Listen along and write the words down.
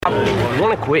You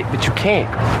want to quit, but you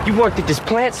can't. You worked at this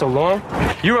plant so long.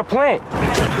 You're a plant.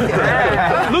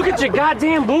 Look at your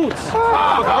goddamn boots.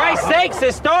 For Christ's sakes,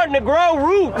 they're starting to grow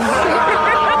roots.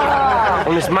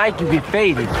 On this mic, you get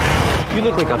faded. You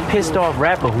look like a pissed off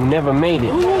rapper who never made it.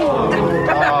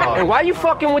 And why you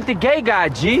fucking with the gay guy,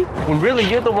 G? When really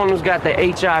you're the one who's got the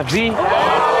HIV. Man,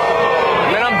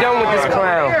 I'm done with this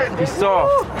clown. He's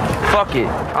soft. Fuck it.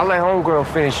 I'll let homegirl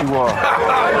finish you off.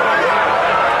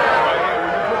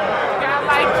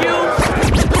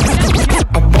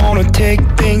 I wanna take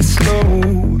things slow,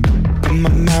 put my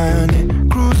mind in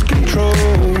cruise control.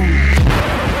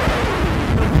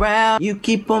 You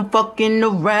keep on fucking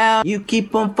around. You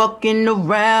keep on fucking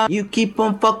around. You keep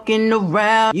on fucking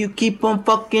around. You keep on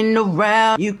fucking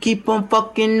around. You keep on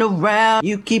fucking around.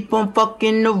 You keep on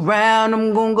fucking around.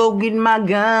 I'm gonna go get my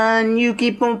gun. You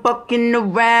keep on fucking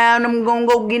around. I'm gonna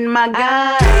go get my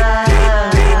gun.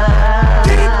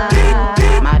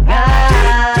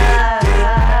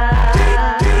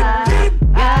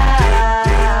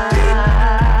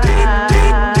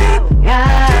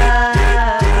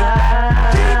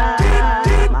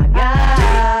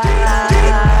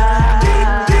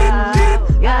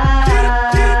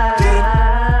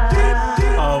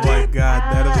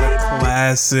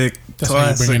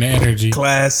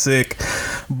 Classic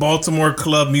Baltimore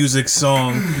club music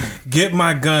song. Get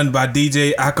My Gun by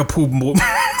DJ Acapulco.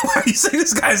 Why you say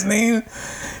this guy's name?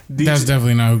 That's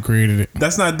definitely not who created it.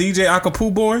 That's not DJ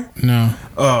Acapulco Boy? No.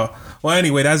 Well,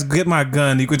 anyway, that's Get My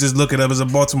Gun. You could just look it up as a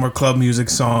Baltimore club music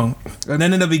song. And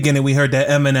then in the beginning, we heard that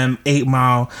Eminem 8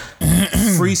 Mile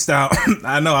freestyle.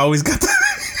 I know, I always got the...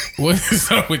 What is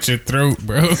up with your throat,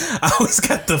 bro? I always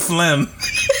got the phlegm.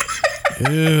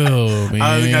 Ew, man.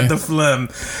 I always got the phlegm.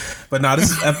 But nah,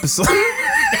 this is episode...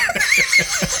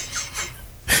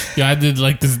 Yeah, I did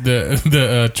like this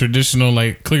the traditional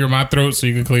like clear my throat so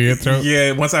you can clear your throat.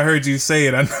 Yeah, once I heard you say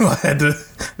it, I knew I had to.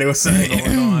 There was something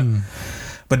going on.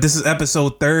 But this is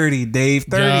episode 30, Dave.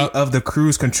 30 of the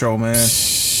Cruise Control, man.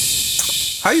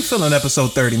 How you feeling?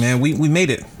 Episode 30, man. We made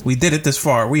it. We did it this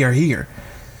far. We are here.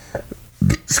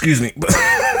 Excuse me.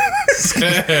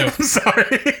 I'm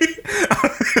sorry.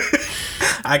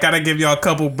 I gotta give y'all a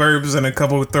couple burps and a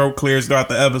couple throat clears throughout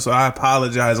the episode. I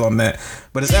apologize on that.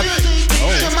 But it's episode.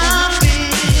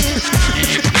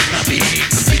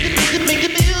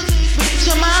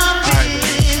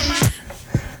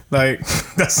 Like,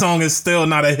 that song is still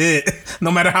not a hit, no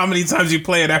matter how many times you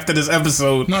play it after this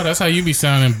episode. No, that's how you be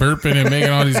sounding, burping and making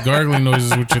all these gargling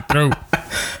noises with your throat.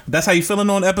 That's how you feeling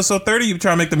on episode 30? You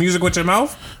trying to make the music with your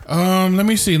mouth? Let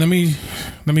me see. Let me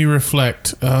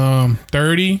reflect.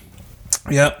 30.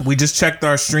 Yep, we just checked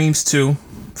our streams too,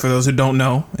 for those who don't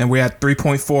know, and we're at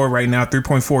 3.4 right now,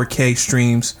 3.4K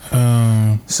streams.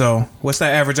 So, what's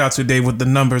that average out to, Dave, with the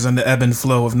numbers and the ebb and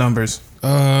flow of numbers?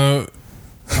 I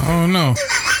don't know.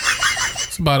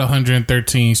 It's about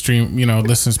 113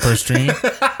 listens per stream.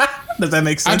 Does that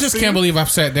make sense? I just can't believe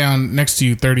I've sat down next to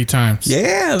you 30 times.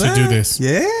 Yeah, to do this.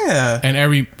 Yeah. And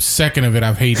every second of it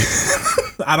I've hated.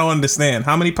 I don't understand.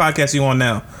 How many podcasts you on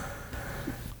now?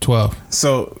 12.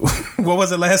 So, what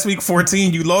was it last week?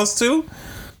 14? You lost 2?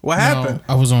 What happened?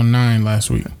 I was on 9 last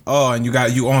week. Oh, and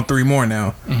you on 3 more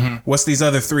now. Mm-hmm. What's these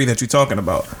other 3 that you're talking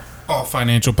about? All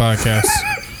financial podcasts.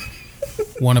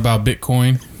 One about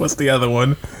Bitcoin. What's the other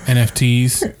one?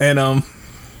 NFTs.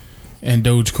 And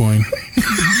Dogecoin.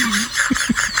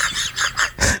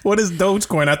 What is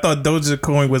Dogecoin? I thought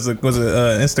Dogecoin was a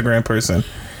Instagram person.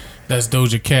 That's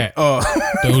Doja Cat. Oh,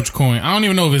 Dogecoin. I don't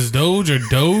even know if it's Doge or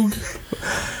Doge.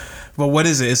 But what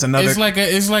is it? It's another. It's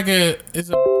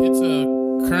a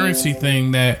currency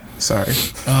thing that. Sorry.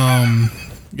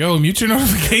 Yo, mute your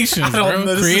notifications, bro.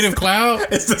 Creative Cloud.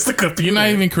 It's just a computer. You're not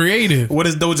even creative. What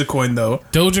is Dogecoin though?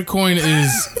 Dogecoin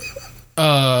is.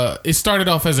 It started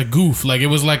off as a goof, like it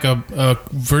was like a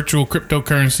virtual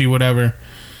cryptocurrency, whatever.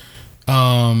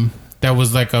 That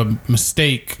was like a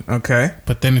mistake. Okay.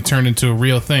 But then it turned into a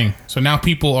real thing. So now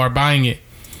people are buying it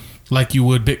like you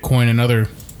would Bitcoin and other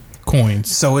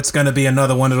coins. So it's going to be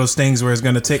another one of those things where it's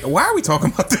going to take... Why are we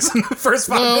talking about this in the first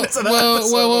 5 minutes of the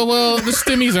episode? Well, the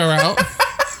stimmies are out.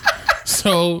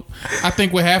 So I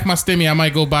think with half my stimmy, I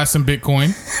might go buy some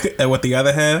Bitcoin. And with the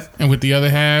other half? And with the other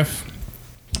half,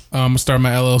 I'm going to start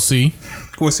my LLC.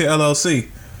 What's your LLC?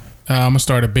 I'm going to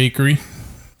start a bakery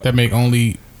that make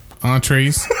only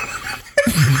entrees.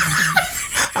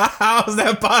 How is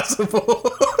that possible?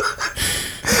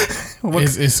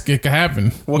 It can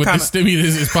happen. With the stimmy,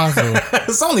 this is possible.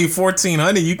 It's only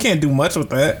 $1,400. You can't do much with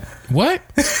that. What?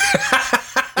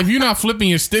 If you're not flipping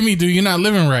your stimmy, dude, you're not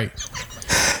living right.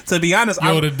 to be honest,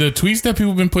 Yo, the tweets that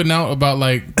people been putting out about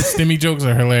like stimmy jokes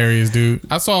are hilarious, dude.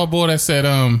 I saw a boy that said,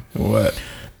 what?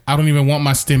 I don't even want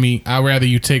my stimmy. I'd rather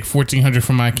you take $1,400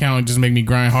 from my account and just make me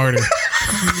grind harder.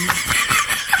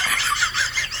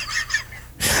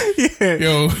 Yeah.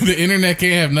 Yo, the internet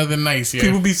can't have nothing nice. Yeah.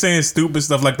 People be saying stupid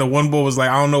stuff. Like the one boy was like,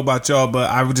 I don't know about y'all, but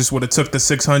I just would have took the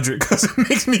 600 because it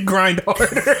makes me grind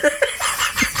harder.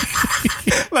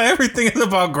 Like everything is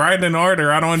about grinding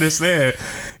harder. I don't understand.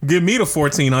 Give me the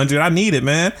 1,400. I need it,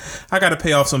 man. I got to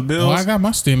pay off some bills. Oh, I got my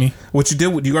stimmy. What you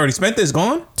did? You already spent this?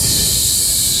 Gone?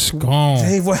 Gone.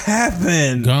 Dave, what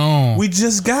happened? Gone. We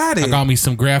just got it. I got me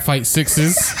some graphite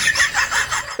 6s.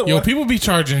 Yo, people be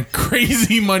charging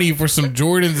crazy money for some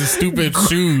Jordans and stupid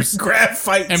shoes.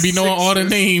 Graphite and be knowing 6s. All the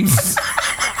names.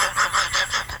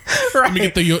 Right. Let me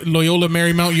get the Loyola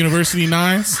Marymount University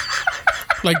 9s.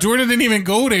 Like Jordan didn't even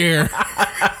go there.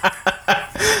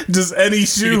 Just any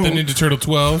shoe. Get the Ninja Turtle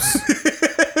 12s.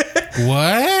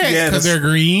 What? Yeah, because they're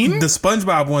green? The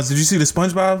SpongeBob ones. Did you see the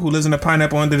SpongeBob who lives in the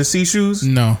pineapple under the sea shoes?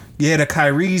 No. Yeah, the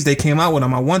Kyries, they came out with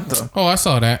them. I want them. Oh, I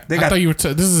saw that. I thought you were...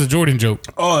 this is a Jordan joke.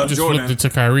 Oh, you just Jordan. flipped it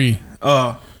to Kyrie.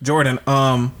 Jordan,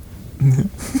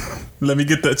 let me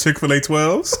get the Chick-fil-A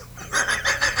 12s.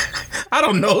 I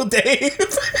don't know, Dave.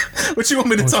 What you want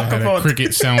me to talk about? A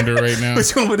cricket sounder right now. What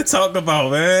you want me to talk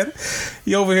about, man?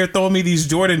 You over here throwing me these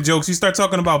Jordan jokes. You start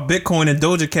talking about Bitcoin and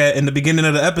Doja Cat in the beginning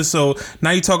of the episode.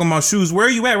 Now you talking about shoes. Where are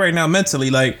you at right now mentally?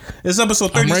 Like, it's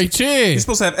episode 30. I'm right here. You're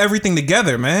supposed to have everything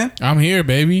together, man. I'm here,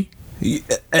 baby.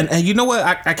 And you know what?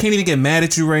 I can't even get mad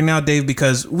at you right now, Dave,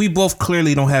 because we both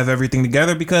clearly don't have everything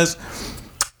together because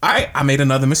I made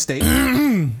another mistake.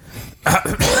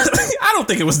 I don't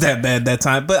think it was that bad that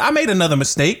time, but I made another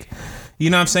mistake. You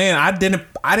know what I'm saying? I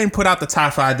didn't put out the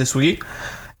top 5 this week,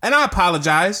 and I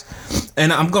apologize.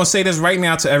 And I'm gonna say this right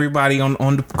now to everybody on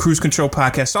the Cruise Control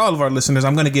podcast, all of our listeners.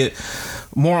 I'm gonna get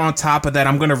more on top of that.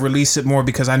 I'm gonna release it more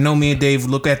because I know me and Dave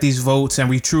look at these votes and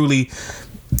we truly,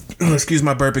 excuse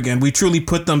my burp again. We truly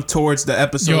put them towards the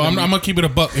episode. Yo, I'm gonna keep it a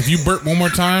buck. If you burp one more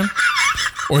time,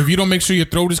 or if you don't make sure your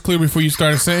throat is clear before you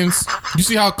start a sentence, you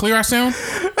see how clear I sound?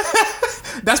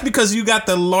 That's because you got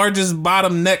the largest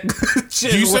bottom neck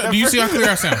chin. Do you see how clear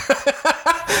I sound?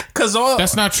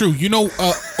 That's not true. You know,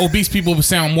 obese people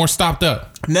sound more stopped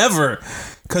up. Never.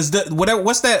 Because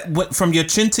what's that from your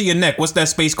chin to your neck? What's that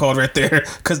space called right there?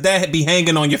 Because that be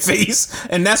hanging on your face,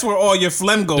 and that's where all your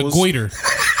phlegm goes. The goiter.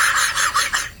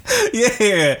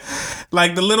 Yeah,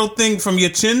 like the little thing from your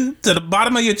chin to the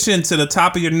bottom of your chin to the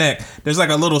top of your neck. There's like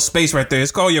a little space right there.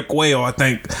 It's called your cuello, I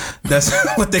think. That's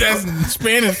what they. That's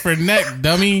Spanish for neck,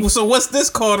 dummy. So what's this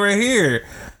called right here?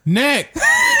 Neck.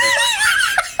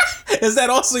 Is that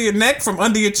also your neck from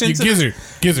under your chin? Your gizzard.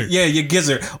 Gizzard. Yeah, your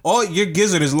gizzard. All your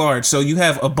gizzard is large, so you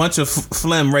have a bunch of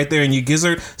phlegm right there in your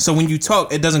gizzard. So when you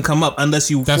talk, it doesn't come up unless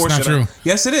you That's force it. That's not true.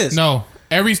 Yes, it is. No.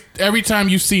 Every time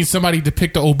you see somebody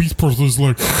depict an obese person, it's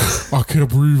like, I can't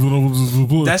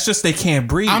breathe. That's just they can't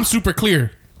breathe. I'm super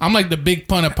clear. I'm like the big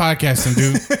pun of podcasting,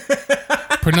 dude.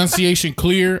 Pronunciation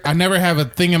clear. I never have a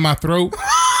thing in my throat.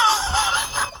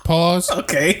 Pause.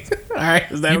 Okay. All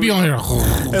right. Is that you be on here.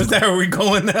 Is that where we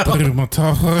going now?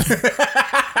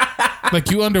 Like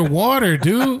you underwater,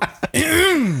 dude.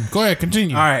 Go ahead,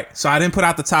 continue. All right. So I didn't put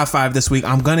out the top 5 this week.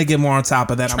 I'm gonna get more on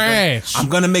top of that. Trash. I'm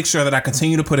gonna make sure that I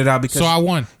continue to put it out because so I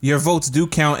won. Your votes do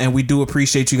count, and we do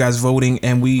appreciate you guys voting,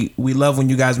 and we love when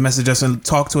you guys message us and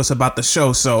talk to us about the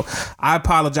show. So I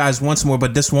apologize once more,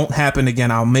 but this won't happen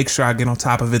again. I'll make sure I get on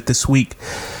top of it this week.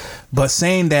 But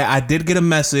saying that, I did get a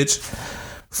message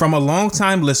from a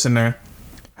longtime listener.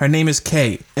 Her name is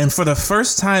Kay, and for the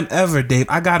first time ever, Dave,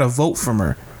 I got a vote from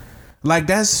her. Like,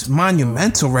 that's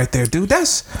monumental right there, dude.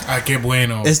 That's... I can't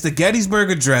bueno. It's the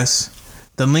Gettysburg Address,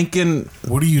 the Lincoln...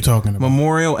 What are you talking about?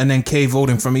 Memorial, and then Kay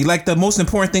voting for me. Like, the most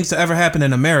important things to ever happen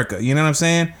in America. You know what I'm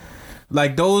saying?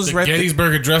 Like, those... The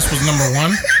Gettysburg Address was number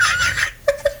 1?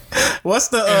 What's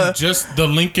the... and just the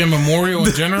Lincoln Memorial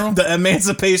in general? The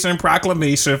Emancipation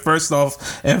Proclamation, first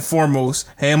off and foremost.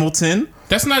 Hamilton.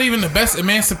 That's not even the best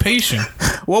emancipation.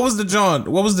 What was the John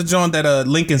that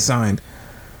Lincoln signed?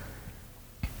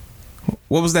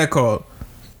 What was that called?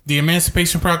 The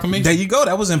Emancipation Proclamation. There you go.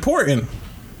 That was important.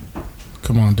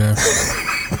 Come on, Dad.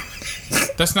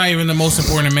 That's not even the most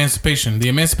important emancipation. The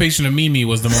emancipation of Mimi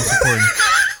was the most important.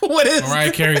 What is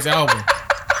Mariah Carey's album?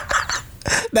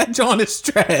 That John is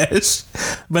trash.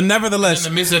 But nevertheless,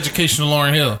 and the miseducation of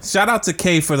Lauryn Hill. Shout out to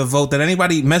Kay for the vote. Did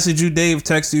anybody message you, Dave,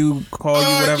 text you, call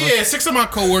you, whatever? Yeah, 6 of my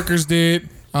coworkers did.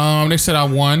 They said I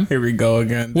won. Here we go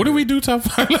again. What did we do top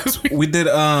 5 last week? We did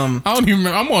I don't even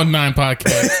remember. I'm on 9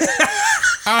 podcasts.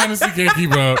 I honestly can't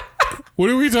keep up. What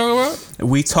did we talk about?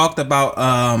 We talked about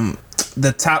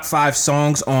the top 5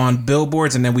 songs on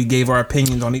billboards, and then we gave our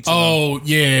opinions on each of them. Oh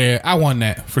yeah, I won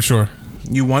that for sure.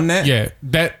 You won that? Yeah,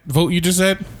 that vote you just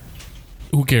said.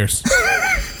 Who cares?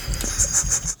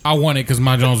 I won it because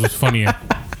my Jones was funnier.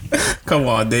 Come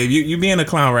on, Dave. You being a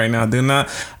clown right now.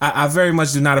 I very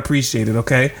much do not appreciate it,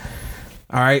 okay?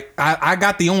 All right. I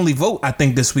got the only vote, I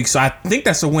think, this week, so I think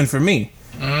that's a win for me.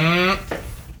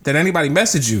 Did anybody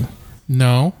message you?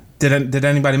 No. Did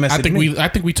anybody message me? I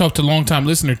think we talked to longtime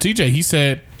listener TJ. He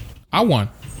said, I won.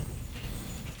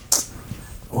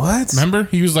 What? Remember?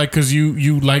 He was like, because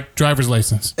you like driver's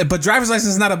license. But driver's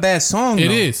license is not a bad song, It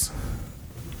though. is.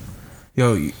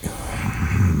 Yo, dude.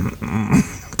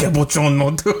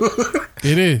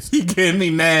 It is. You getting me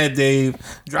mad, Dave.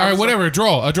 All right, whatever. A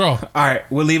draw. All right,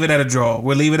 we'll leave it at a draw.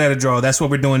 That's what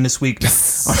we're doing this week on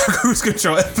our Cruise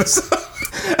Control episode.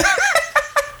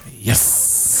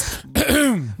 Yes.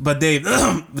 But Dave,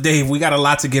 we got a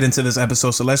lot to get into this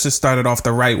episode, so let's just start it off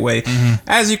the right way.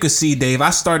 As you can see, Dave,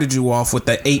 I started you off with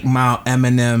the 8 Mile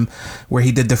Eminem, where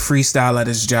he did the freestyle at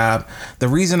his job. The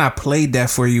reason I played that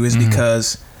for you is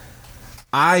because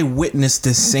I witnessed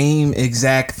the same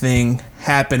exact thing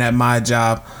happen at my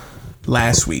job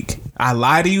last week. I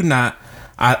lie to you not.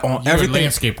 I'm a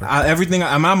landscaper.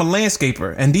 I'm a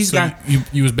landscaper, and these guys.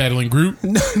 You was battling Groot?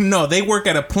 No, they work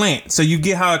at a plant, so you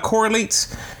get how it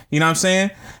correlates. You know what I'm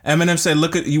saying? Eminem said,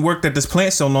 "Look at you worked at this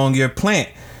plant so long. You're a plant."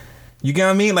 You get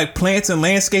what I mean? Like plants and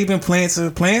landscaping, plants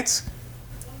and plants.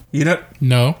 You know?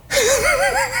 No.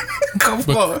 Come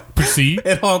on. Proceed.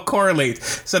 It all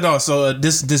correlates. So no. So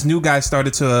this new guy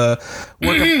started to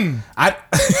work. I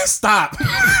stop.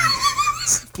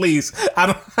 Please.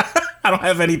 I don't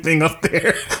have anything up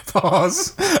there.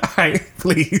 Pause. All right,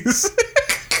 please.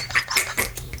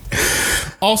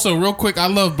 Also, real quick, I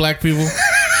love black people.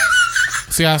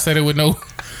 See how I said it with no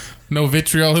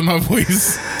vitriol in my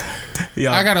voice?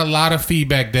 Yeah. I got a lot of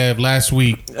feedback, Dev, last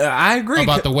week. I agree.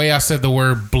 About the way I said the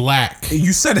word black.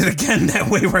 You said it again that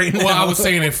way right now. Well, I was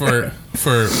saying it for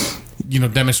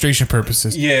demonstration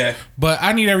purposes. Yeah. But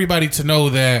I need everybody to know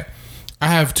that I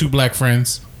have 2 black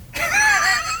friends.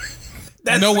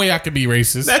 No way I could be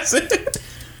racist. That's it.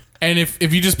 And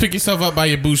if you just pick yourself up by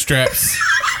your bootstraps,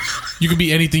 you can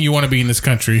be anything you want to be in this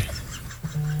country.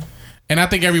 And I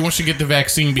think everyone should get the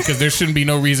vaccine because there shouldn't be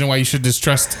no reason why you should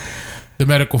distrust the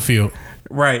medical field.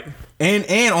 Right.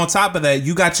 And on top of that,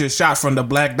 you got your shot from the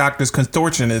Black Doctors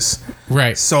Contortionist.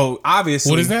 Right. So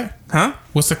obviously. What is that? Huh?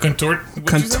 What's a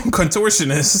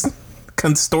contortionist?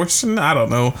 Contortion? I don't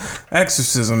know.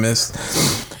 Exorcismist.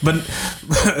 But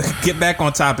get back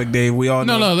on topic, Dave. We all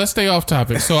know. No, let's stay off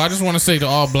topic. So I just want to say to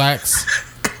all blacks,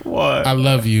 what? I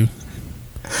love you.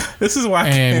 This is why I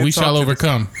and can't we talk shall to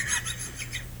overcome.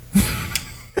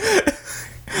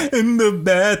 In the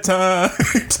bad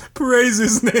times, praise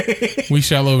his name. We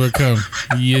shall overcome.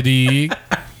 You dig?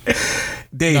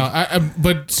 Dave. No,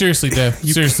 but seriously, Dev.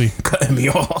 Seriously. Cutting me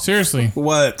off. Seriously.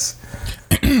 What?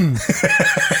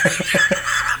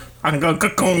 I'm gonna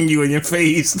cocoon you in your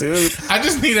face, dude. I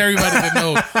just need everybody to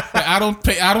know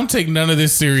that I don't take none of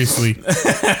this seriously.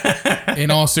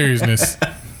 In all seriousness.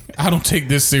 I don't take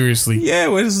this seriously. Yeah,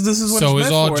 well, this is what so it's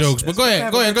all for. jokes. But go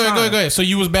ahead. So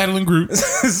you was battling Groot.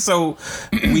 So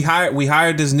we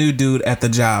hired this new dude at the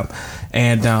job,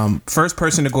 and first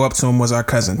person to go up to him was our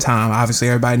cousin Tom. Obviously,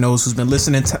 everybody knows who's been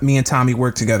listening. Me and Tommy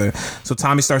work together. So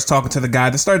Tommy starts talking to the guy.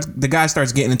 The guy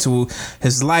starts getting into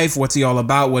his life. What's he all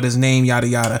about? What his name? Yada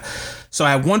yada. So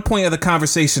at one point of the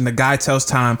conversation, the guy tells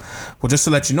Tom, well, just to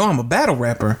let you know, I'm a battle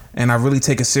rapper and I really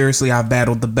take it seriously. I've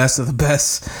battled the best of the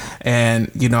best. And,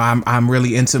 you know, I'm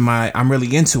really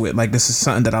into it. Like, this is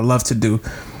something that I love to do.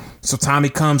 So Tommy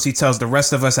comes, he tells the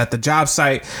rest of us at the job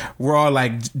site, we're all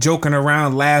like joking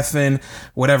around, laughing,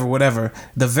 whatever.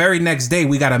 The very next day,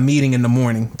 we got a meeting in the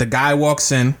morning. The guy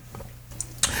walks in.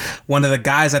 One of the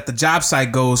guys at the job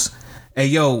site goes, hey,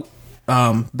 yo,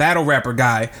 battle rapper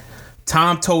guy,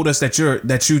 Tom told us that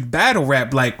you battle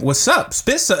rap. Like, what's up?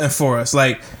 Spit something for us.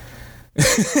 Like,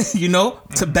 you know,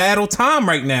 to battle Tom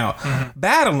right now. Mm-hmm.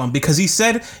 Battle him because he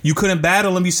said you couldn't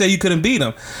battle him. You said you couldn't beat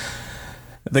him.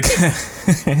 The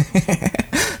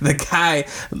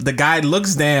guy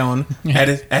looks down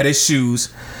at his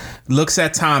shoes, looks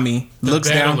at Tommy, looks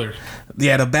down.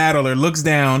 Yeah, the battler looks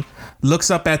down,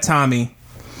 looks up at Tommy,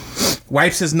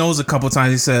 wipes his nose a couple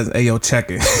times. He says, hey, yo, check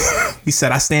it. He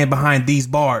said, I stand behind these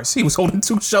bars. He was holding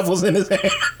 2 shovels in his hand.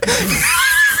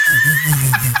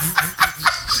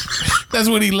 That's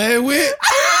what he led with?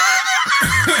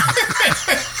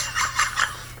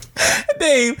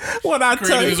 Dave, when I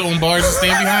Created tell his you, own bars to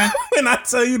stand behind. when I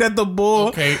tell you that the bull,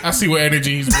 Okay, I see what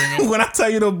energy he's bringing. when I tell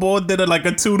you the bull did like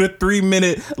a 2 to 3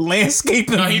 minute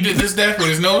landscaping. No, he did this death with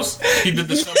his nose. He did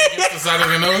the stomach against the side of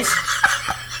the nose.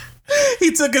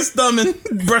 He took his thumb and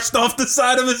brushed off the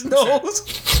side of his nose.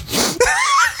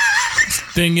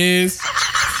 Thing is,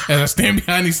 as I stand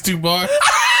behind these 2 bars.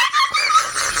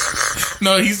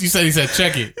 No, you said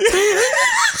check it.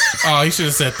 Oh, he should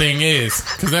have said thing is,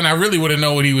 because then I really would have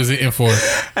known what he was in for.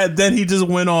 And then he just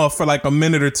went off for like a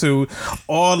minute or two.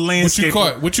 All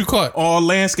landscaping. What you caught? All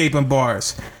landscaping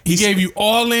bars. He gave you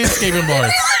all landscaping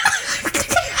bars.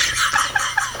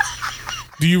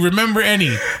 Do you remember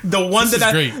any? The one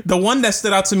that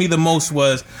stood out to me the most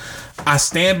was I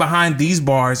stand behind these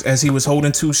bars as he was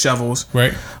holding 2 shovels.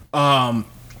 Right.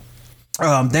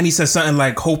 Then he said something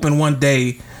like hoping one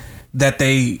day that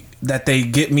they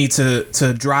get me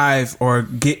to drive or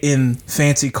get in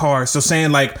fancy cars. So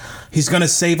saying like he's gonna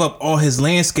save up all his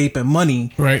landscaping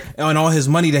money, right, and all his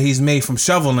money that he's made from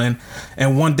shoveling,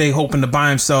 and one day hoping to buy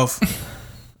himself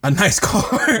a nice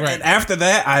car. Right. And after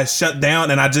that, I shut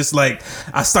down and I just like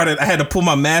I had to pull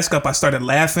my mask up. I started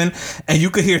laughing, and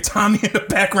you could hear Tommy in the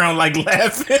background like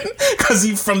laughing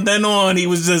because from then on he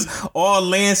was just all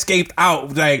landscaped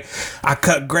out. Like I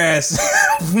cut grass,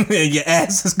 and your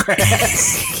ass is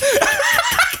grass.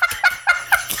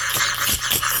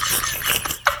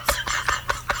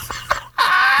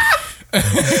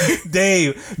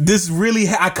 Dave, this really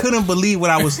I couldn't believe what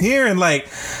I was hearing. Like,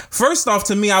 first off,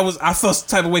 to me, I felt some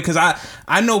type of way because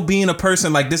I know being a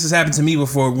person like this has happened to me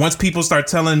before. Once people start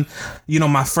telling,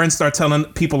 my friends start telling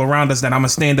people around us that I'm a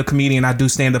stand-up comedian, I do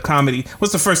stand-up comedy.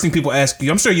 What's the first thing people ask you?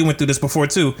 I'm sure you went through this before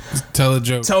too. Tell a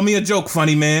joke. Tell me a joke,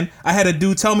 funny man. I had a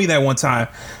dude tell me that one time.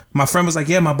 My friend was like,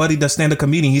 "Yeah, my buddy does stand-up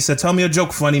comedian." He said, "Tell me a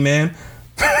joke, funny man."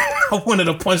 I wanted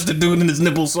to punch the dude in his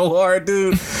nipple so hard,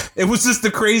 dude. It was just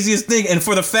the craziest thing. And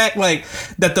for the fact, like,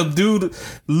 that the dude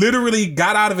literally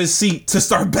got out of his seat to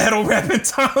start battle rapping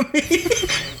Tommy.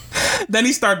 Then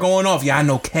he started going off. Yeah, I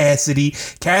know Cassidy.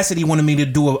 Cassidy wanted me to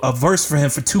do a verse for him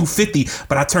for $250,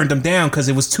 but I turned him down because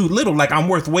it was too little. Like, I'm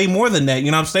worth way more than that.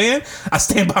 You know what I'm saying? I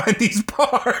stand behind these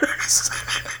bars.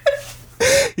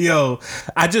 Yo,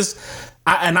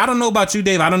 and I don't know about you,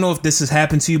 Dave. I don't know if this has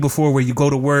happened to you before where you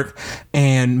go to work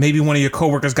and maybe one of your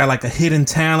coworkers got like a hidden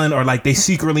talent or like they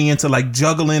secretly into like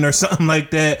juggling or something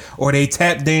like that, or they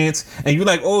tap dance and you're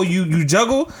like, "Oh, you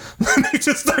juggle?" They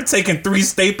just start taking 3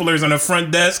 staplers on the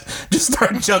front desk, just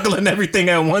start juggling everything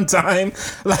at one time.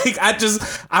 Like, I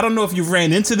don't know if you've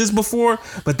ran into this before,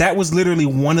 but that was literally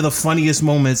one of the funniest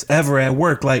moments ever at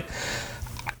work. Like,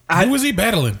 who was he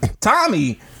battling?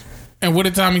 Tommy. And what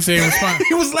did Tommy say in response?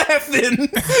 He was laughing.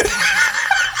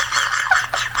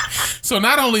 So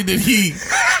not only did he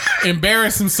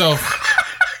embarrass himself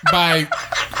by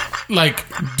like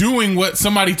doing what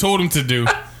somebody told him to do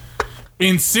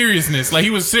in seriousness, like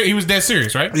he was dead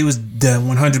serious, right? He was dead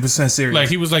 100% serious. Like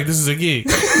he was like, "This is a gig."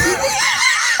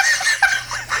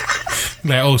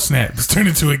 Like, oh snap, it's turned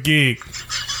into a gig.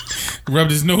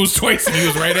 Rubbed his nose twice and he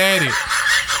was right at it.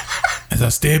 As I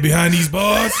stand behind these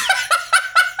bars,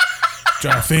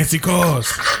 drive fancy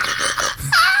cars,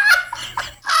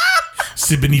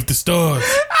 sit beneath the stars,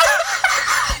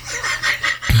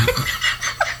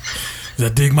 as I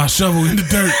dig my shovel in the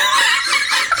dirt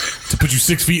to put you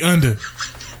 6 feet under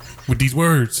with these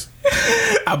words.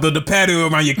 I build a patio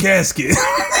around your casket.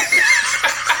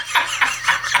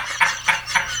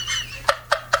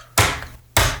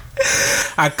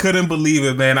 I couldn't believe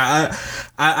it, man.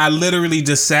 I literally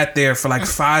just sat there for like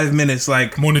 5 minutes,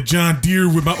 like, I'm on a John Deere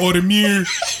with my Audemars.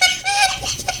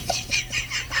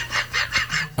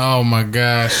 Oh my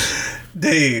gosh,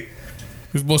 Dave.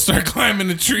 This boy start climbing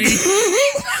the tree.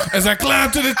 As I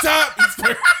climb to the top,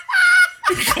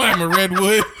 he climb a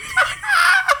redwood.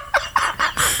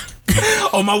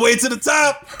 On my way to the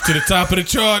top. To the top of the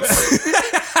charts.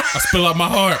 I spill out my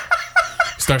heart.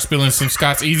 Start spilling some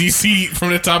Scott's Easy Seed from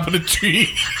the top of the tree.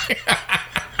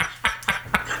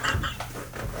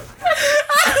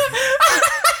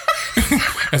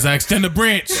 As I extend a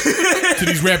branch to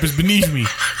these rappers beneath me,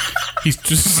 he's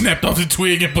just snapped off the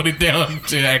twig and put it down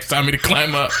to ask Tommy to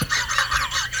climb up.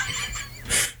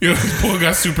 Yo, this boy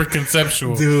got super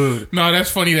conceptual. Dude. No, that's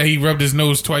funny that he rubbed his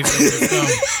nose twice with his thumb.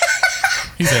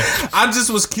 He said, I just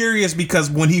was curious because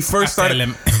when he first started,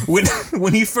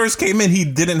 when he first came in, he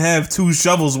didn't have 2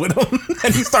 shovels with him,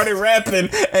 and he started rapping,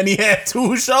 and he had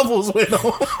 2 shovels with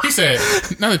him. He said,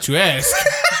 "Now that you ask,"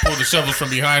 he pulled the shovels from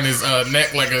behind his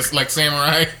neck like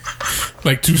samurai,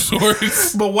 like 2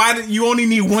 swords. But why did you only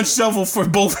need 1 shovel for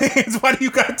both hands? Why do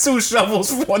you got 2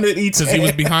 shovels, 1 at each? Because he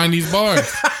was behind these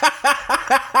bars.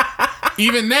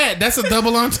 Even that's a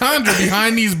double entendre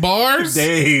behind these bars.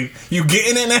 Dave, you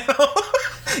getting it now?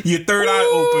 Your third eye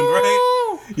open,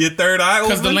 right? Your third eye open?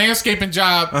 Because the landscaping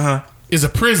job is a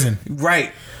prison.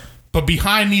 Right. But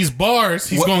behind these bars,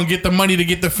 he's going to get the money to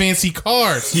get the fancy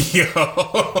cars. Yo.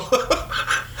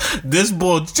 This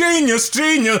boy, genius.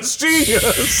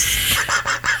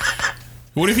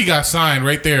 What if he got signed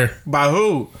right there? By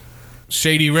who?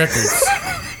 Shady Records.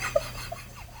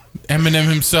 Eminem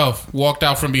himself walked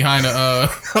out from behind a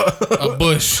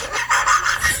bush.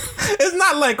 It's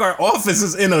not like our office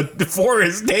is in a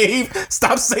forest, Dave.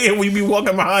 Stop saying we be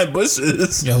walking behind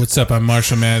bushes. Yo, what's up? I'm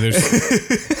Marshall Mathers.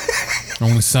 I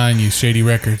want to sign you, Shady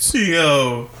Records.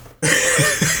 Yo.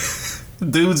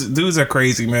 Dudes are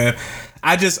crazy, man.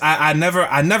 I never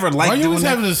liked Why you doing always that.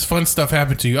 having this fun stuff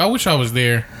happen to you? I wish I was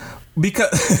there.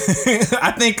 Because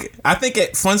I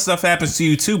think fun stuff happens to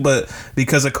you too, but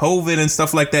because of COVID and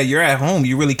stuff like that, you're at home.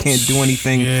 You really can't do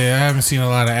anything. Yeah, I haven't seen a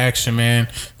lot of action, man.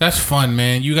 That's fun,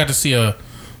 man. You got to see a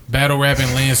battle rapping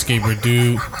landscaper,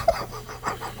 dude.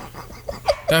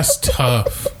 That's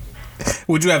tough.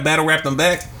 Would you have battle rapped them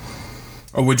back,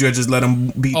 or would you have just let them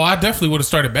be? Oh, I definitely would have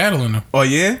started battling them. Oh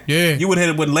yeah, Yeah. You would have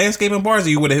hit it with landscaping bars, or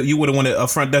you would have wanted a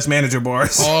front desk manager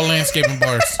bars. All landscaping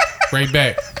bars, right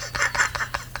back.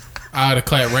 I would have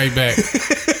clapped right back.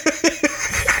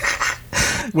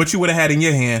 What you would have had in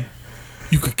your hand?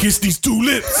 You could kiss these two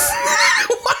lips.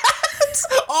 What?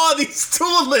 All these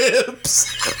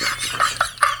tulips.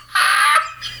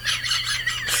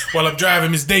 While I'm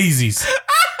driving Miss Daisy's.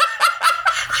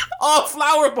 All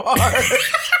flower bars.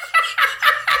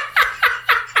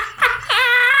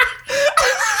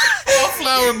 All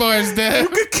flower bars, Dad. You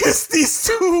could kiss these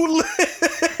tulips.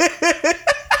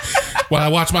 While I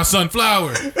watch my son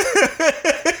flower. While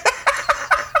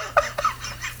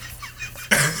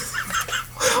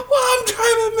I'm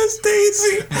driving Miss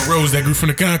Daisy. A rose that grew from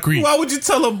the concrete. Why would you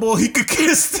tell a boy he could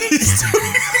kiss these two?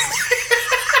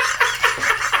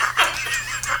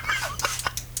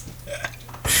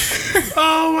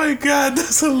 Oh my God,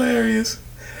 that's hilarious.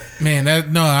 Man,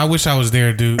 I wish I was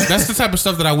there, dude. That's the type of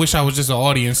stuff that I wish I was just an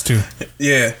audience to.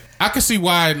 Yeah. I could see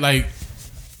why,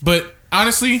 but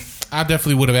honestly, I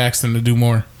definitely would have asked them to do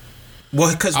more.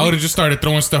 Well, because I would have just started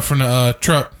throwing stuff from the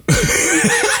truck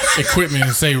equipment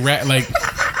and say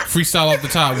freestyle off the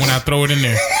top when I throw it in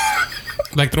there.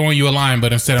 Like throwing you a line,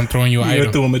 but instead I'm throwing you an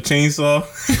item. threw him a chainsaw.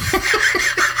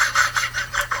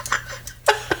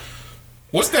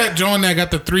 What's that John that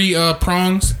got the 3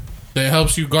 prongs that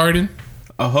helps you garden?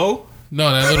 A hoe?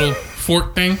 No, that little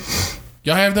fork thing.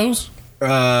 Y'all have those? You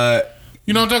know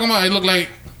what I'm talking about? It look like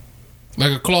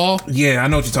a claw. Yeah, I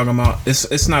know what you're talking about.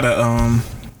 It's not a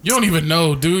You don't even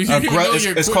know, dude. You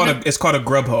it's called a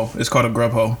grub hoe. It's called a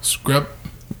grub hoe. Scrub.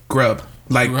 Grub.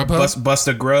 Like Grub hoe? bust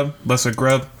a grub.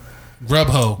 Grub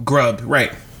hoe. Grub,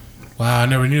 right. Wow, I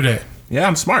never knew that. Yeah,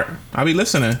 I'm smart. I be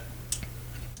listening.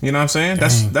 You know what I'm saying?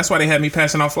 Dang. That's why they had me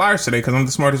passing out flyers today, because I'm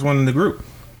the smartest one in the group.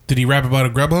 Did he rap about a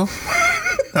grub hoe?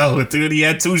 Oh, dude, he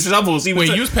had 2 shovels.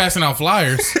 Wait, you was passing out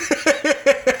flyers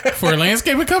for a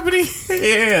landscaping company?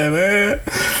 Yeah, man.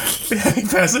 They had me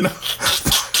passing out.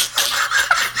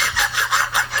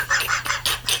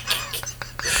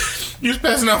 You was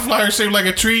passing out flyers shaped like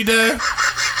a tree, Dad?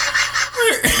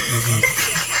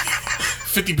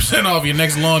 50% off your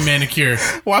next lawn manicure.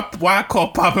 Why I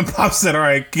called Pop and Pop said, all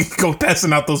right, go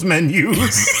passing out those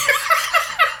menus.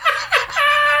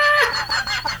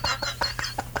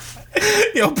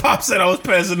 Yo, Pop said I was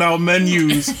passing out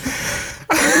menus.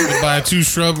 Buy 2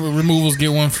 shrub removals,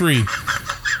 get 1 free.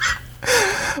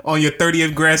 On your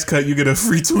 30th grass cut, you get a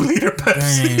free 2-liter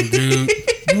Pepsi. Dang, dude.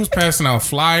 You was passing out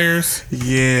flyers.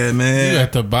 Yeah, man. You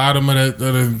at the bottom of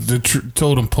the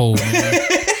totem pole, man.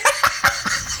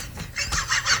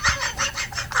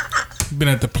 Been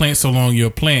at the plant so long, you're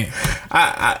a plant.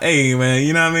 Hey, man,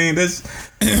 you know what I mean? This,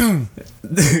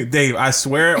 Dave, I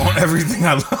swear on everything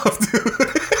I love, dude.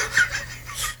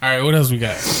 All right, what else we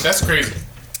got? That's crazy.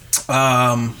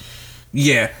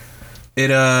 Yeah,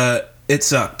 it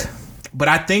sucked, but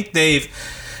I think Dave,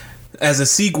 as a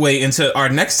segue into our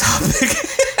next topic,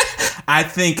 I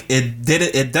think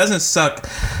it doesn't suck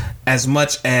as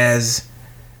much as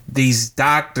these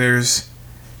doctors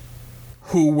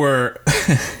who were.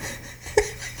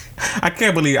 I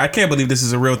can't believe this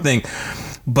is a real thing.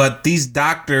 But these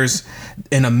doctors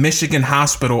in a Michigan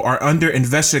hospital are under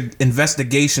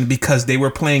investigation because they were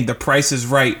playing The Price is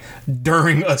Right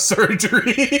during a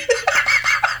surgery.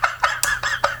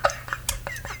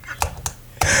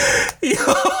 Yo.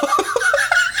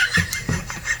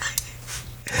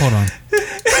 Hold on.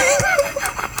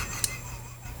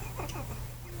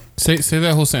 Say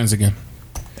that whole sentence again.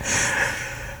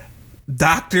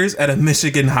 Doctors at a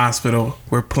Michigan hospital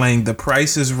were playing The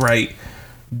Price is Right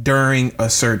during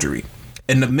a surgery.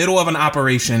 In the middle of an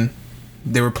operation,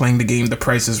 they were playing the game The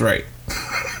Price is Right.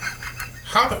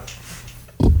 How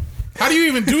do you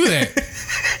even do that?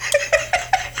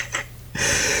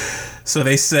 So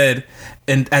they said,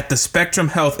 and at the Spectrum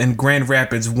Health in Grand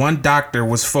Rapids, one doctor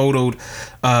was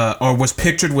was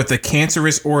pictured with a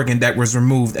cancerous organ that was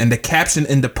removed, and the caption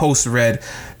in the post read,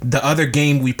 "The other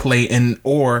game we play in,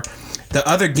 or the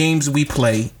other games we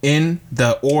play in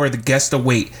the guess the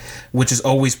weight, which is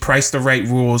always price the right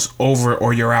rules over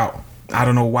or you're out." I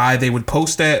don't know why they would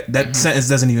post that. That sentence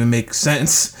doesn't even make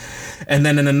sense. And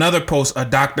then in another post, a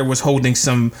doctor was holding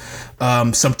some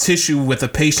tissue with a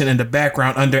patient in the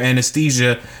background under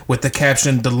anesthesia with the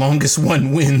caption, "The longest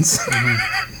one wins."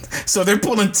 So they're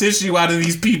pulling tissue out of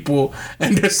these people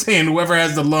and they're saying whoever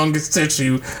has the longest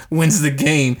tissue wins the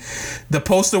game. The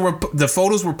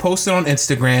photos were posted on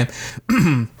Instagram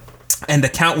and the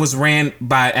count was ran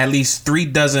by at least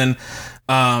 36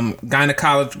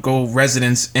 gynecological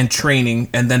residents in training,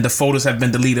 and then the photos have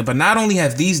been deleted. But not only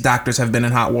have these doctors have been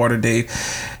in hot water, Dave,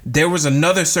 there was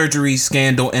another surgery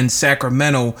scandal in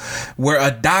Sacramento where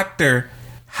a doctor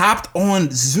hopped on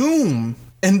Zoom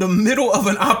in the middle of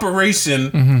an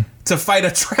operation to fight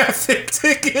a traffic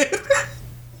ticket.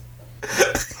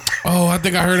 Oh, I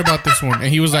think I heard about this one. And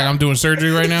he was like, "I'm doing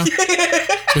surgery right now." Yeah.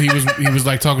 But he was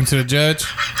like talking to the judge.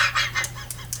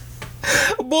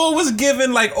 Boy was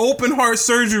given like open heart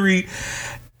surgery,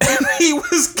 and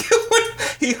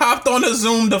he hopped on a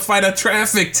Zoom to fight a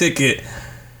traffic ticket.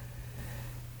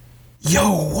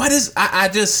 Yo, what is I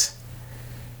just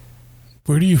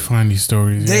where do you find these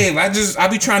stories, Dave? I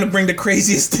be trying to bring the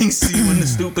craziest things to you and the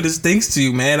stupidest things to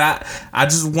you, man. I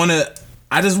just want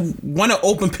to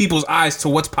open people's eyes to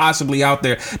what's possibly out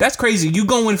there. That's crazy. You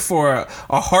going for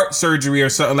a heart surgery or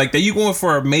something like that? You going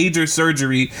for a major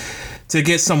surgery to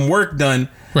get some work done?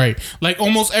 Right. Like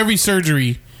almost every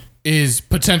surgery is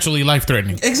potentially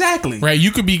life-threatening. Exactly. Right.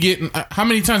 You could be getting. How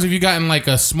many times have you gotten like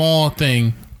a small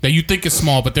thing that you think is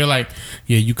small, but they're like,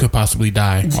 "Yeah, you could possibly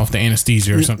die off the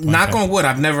anesthesia or something." Knock on wood,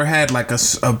 I've never had like a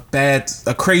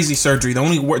crazy surgery.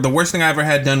 The worst thing I ever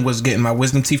had done was getting my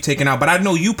wisdom teeth taken out. But I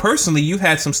know you personally, you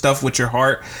had some stuff with your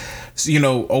heart. You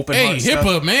know, open heart HIPAA,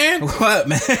 stuff. Man. What,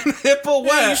 man? HIPAA what?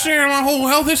 Man, you sharing my whole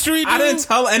health history, dude? I didn't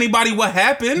tell anybody what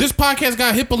happened. This podcast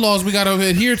got HIPAA laws we got to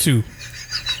adhere to.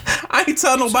 I ain't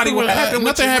tell nobody what happened.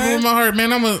 Nothing happened with my heart,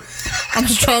 man. I'm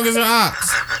strong as an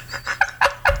ox.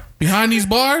 Behind these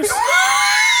bars?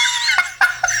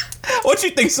 What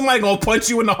you think? Somebody gonna punch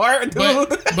you in the heart,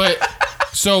 dude? But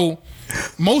so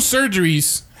most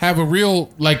surgeries have a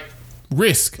real like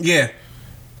risk. Yeah.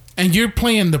 And you're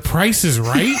playing The Price is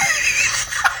Right?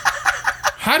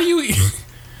 How do you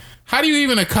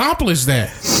even accomplish that?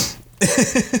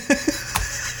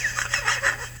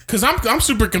 Because I'm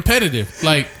super competitive.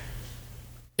 Like,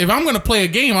 if I'm gonna play a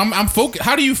game, I'm focused.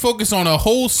 How do you focus on a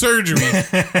whole surgery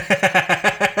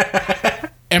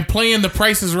and playing The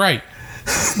Price is Right?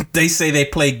 They say they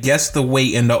play guess the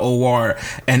weight in the OR,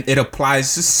 and it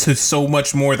applies to so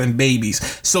much more than babies.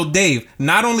 So, Dave,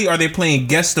 not only are they playing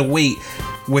guess the weight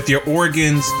with your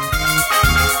organs.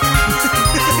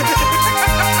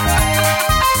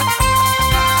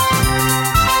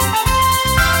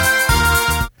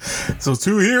 So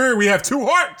here we have 2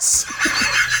 hearts.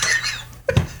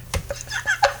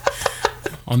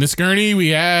 On this gurney we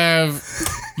have,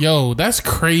 that's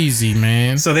crazy,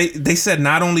 man. So they said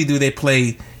not only do they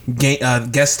play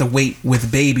guess the weight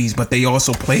with babies, but they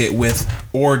also play it with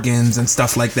organs and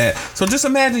stuff like that. So just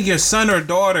imagine your son or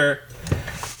daughter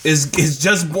is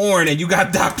just born and you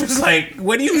got doctors like,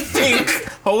 what do you think?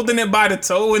 Holding it by the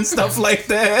toe and stuff like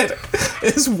that.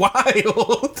 It's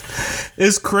wild.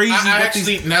 It's crazy. I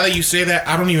actually, now that you say that,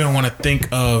 I don't even want to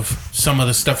think of some of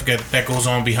the stuff that goes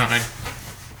on behind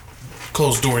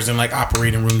closed doors in like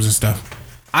operating rooms and stuff.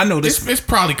 I know this. It's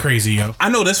probably crazy, yo. I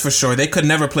know this for sure. They could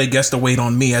never play guess the weight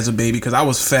on me as a baby because I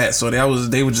was fat. So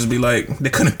they would just be like,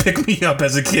 they couldn't pick me up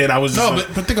as a kid. I was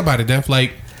just but think about it, Def.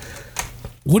 Like,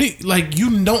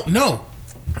 you don't know.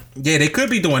 Yeah, they could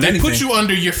be doing anything. They put you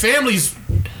under, your family's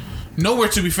nowhere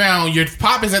to be found. Your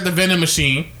pop is at the vending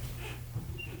machine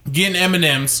getting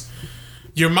M&Ms.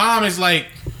 Your mom is like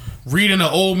reading an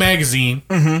old magazine.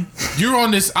 Mm-hmm. You're on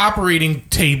this operating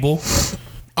table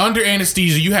under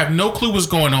anesthesia. You have no clue what's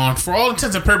going on. For all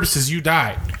intents and purposes, you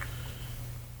died.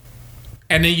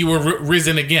 And then you were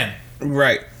risen again.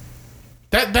 Right.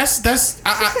 That's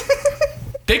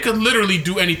they could literally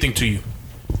do anything to you.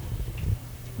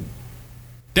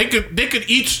 They could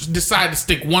each decide to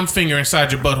stick one finger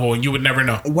inside your butthole and you would never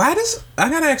know. I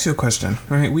gotta ask you a question.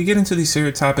 All right, we get into these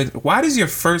serious topics. Why does your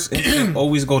first instinct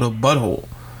always go to butthole?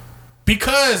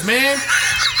 Because, man,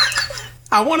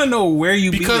 I want to know where you.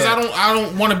 Because I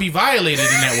don't want to be violated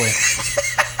in that way.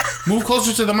 Move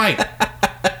closer to the mic.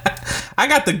 I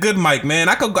got the good mic, man.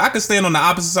 I could stand on the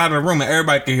opposite side of the room and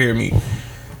everybody can hear me.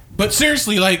 But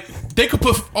seriously, like, they could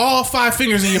put all 5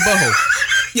 fingers in your butthole.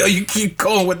 Yo, you keep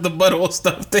going with the butthole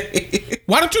stuff, Dave.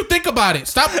 Why don't you think about it?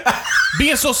 Stop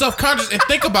being so self-conscious and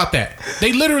think about that.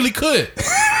 They literally could.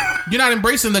 You're not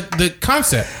embracing the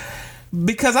concept.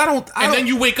 Because I don't. Then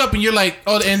you wake up and you're like,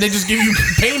 oh, and they just give you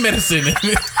pain medicine.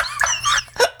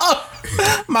 Oh,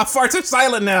 my farts are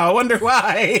silent now. I wonder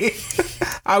why.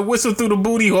 I whistle through the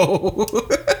booty hole.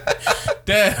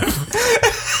 Damn.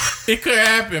 It could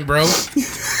happen, bro.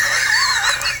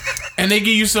 And they give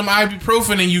you some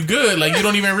ibuprofen and you good. Like, you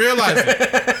don't even realize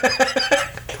it.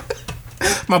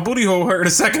 My booty hole hurt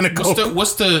a second ago.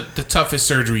 What's the toughest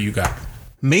surgery you got?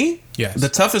 Me? Yes. The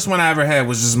toughest one I ever had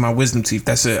was just my wisdom teeth.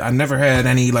 That's it. I never had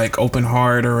any, like, open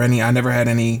heart or any... I never had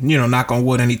any, knock on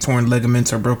wood, any torn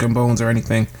ligaments or broken bones or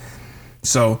anything.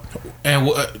 So... And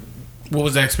what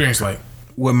was that experience like?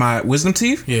 With my wisdom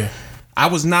teeth? Yeah. I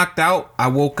was knocked out. I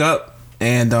woke up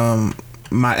and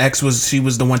my ex she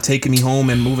was the one taking me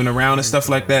home and moving around and stuff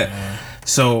like that.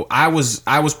 So I was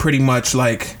pretty much,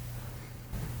 like...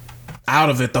 out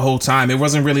of it the whole time. It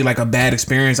wasn't really like a bad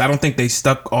experience. I don't think they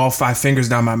stuck all 5 fingers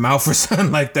down my mouth or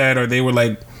something like that, or they were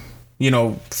like,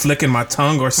 flicking my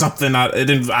tongue or something. I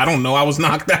don't know. I was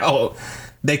knocked out.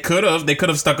 They could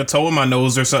have stuck a toe in my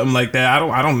nose or something like that.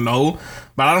 I don't know,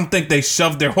 but I don't think they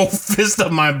shoved their whole fist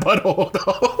up my butthole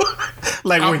though.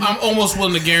 Like I'm almost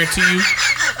willing to guarantee you,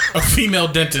 a female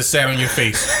dentist sat on your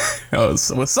face. Oh,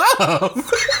 so what's up?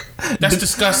 That's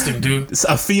disgusting, dude.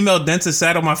 A female dentist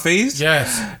sat on my face?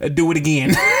 Yes. Do it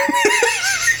again.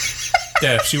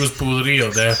 Yeah, she was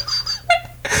pudrido, there.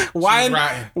 Why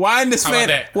in this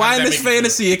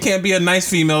fantasy it can't be a nice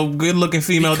female, good looking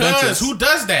female dentist? Because who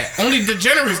does that? Only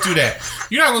degenerates do that.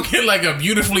 You're not gonna get like a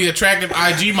beautifully attractive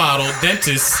IG model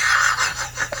dentist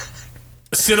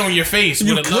sit on your face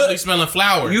with a lovely smelling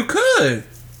flower. You could.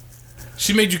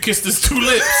 She made you kiss these 2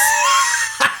 lips.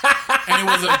 And it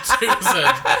was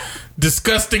a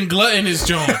disgusting glut in his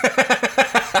joint.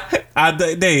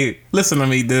 Dave, listen to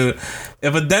me, dude.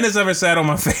 If a dentist ever sat on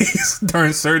my face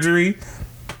during surgery,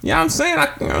 you know what I'm saying?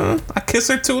 I kiss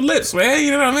her 2 lips, man.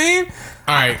 You know what I mean?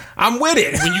 All right. I'm with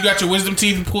it. When you got your wisdom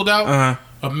teeth pulled out,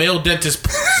 a male dentist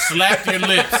slapped your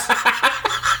lips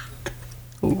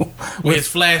with his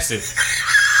flaccid.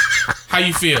 How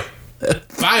you feel?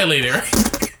 Violated, right?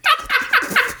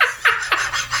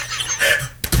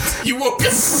 You woke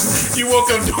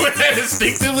up doing that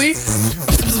instinctively.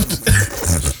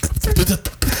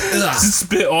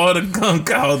 Spit all the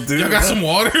gunk out, dude. Y'all got some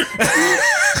water?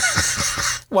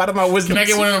 Why did my wisdom? Can I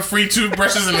get one of them free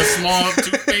toothbrushes and a small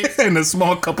toothpaste? And a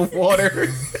small cup of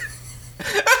water.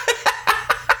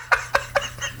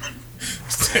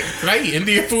 Can I eat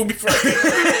Indian food before?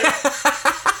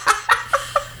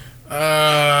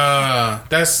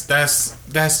 That's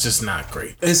just not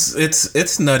great.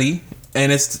 It's nutty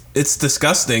and it's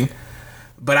disgusting,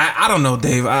 but I don't know,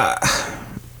 Dave.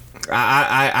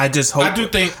 I just hope. I do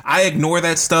think I ignore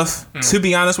that stuff. To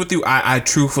be honest with you, I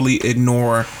truthfully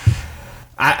ignore.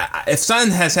 If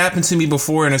something has happened to me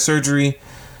before in a surgery,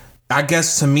 I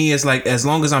guess to me it's like as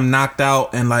long as I'm knocked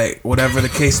out and like whatever the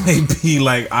case may be,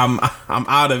 like I'm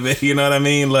out of it. You know what I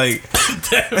mean? Like.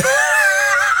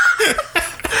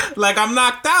 Like I'm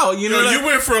knocked out, you know. You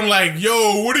went from like,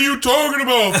 yo, what are you talking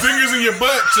about? Fingers in your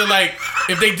butt to like,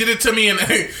 if they did it to me and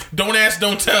don't ask,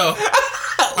 don't tell.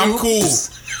 I'm cool.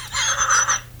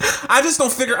 I just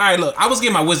don't figure. All right, look, I was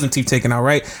getting my wisdom teeth taken out,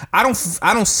 right? I don't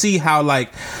see how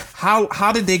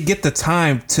how did they get the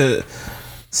time to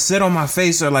sit on my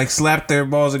face or like slap their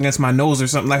balls against my nose or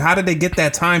something? Like, how did they get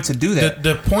that time to do that?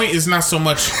 The point is not so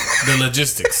much the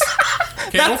logistics.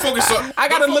 Okay, don't focus on. I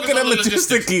gotta look at it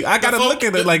logistically. I gotta look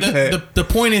at it like that. The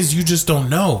point is, you just don't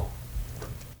know.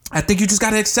 I think you just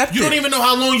gotta accept it. You don't even know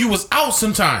how long you was out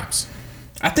sometimes.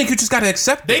 I think you just gotta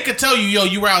accept it. They could tell you, yo,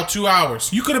 you were out 2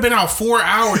 hours. You could have been out 4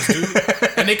 hours, dude.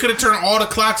 And they could have turned all the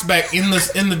clocks back in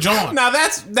the joint. Now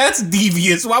that's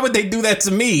devious. Why would they do that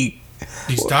to me?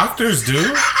 These doctors,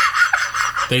 dude.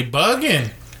 They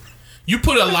bugging. You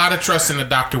put a lot of trust in a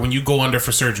doctor when you go under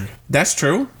for surgery. That's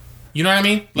true. You know what I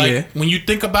mean? Like, yeah. When you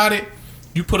think about it,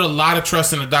 you put a lot of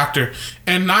trust in a doctor.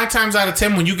 And 9 times out of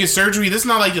 10, when you get surgery, this is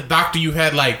not like a doctor you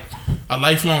had, like, a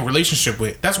lifelong relationship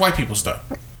with. That's white people stuff.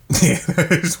 Yeah,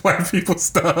 it's white people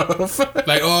stuff.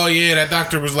 Like, oh yeah, that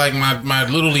doctor was like my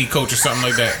little league coach or something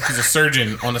like that. He's a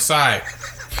surgeon on the side.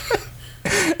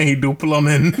 And he do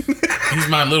plumbing. He's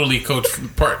my little league coach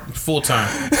full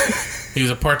time. He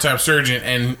was a part-time surgeon,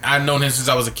 and I've known him since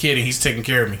I was a kid, and he's taking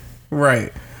care of me.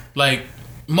 Right. Like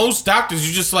most doctors,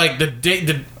 you just like you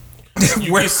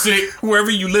get sick wherever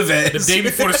you live at. the day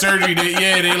before the surgery.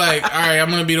 They like, all right, I'm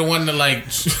gonna be the one to like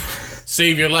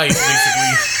save your life,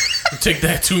 basically. Take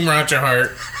that tumor out your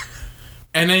heart,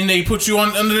 and then they put you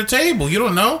on under the table. You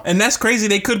don't know, and that's crazy.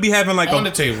 They could be having like on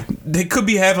the table. They could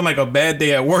be having like a bad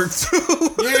day at work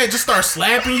too. Yeah, just start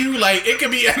slapping you. Like it could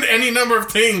be any number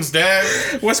of things, Dad.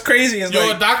 What's crazy is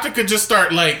a doctor could just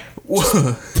start like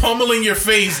pummeling your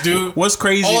face, dude. What's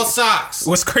crazy? All socks.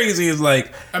 What's crazy is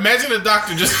like imagine a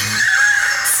doctor just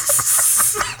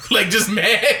like just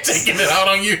mad taking it out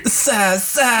on you.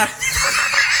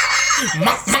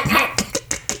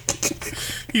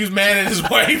 He was mad at his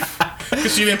wife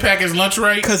because she didn't pack his lunch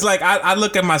right. Because like I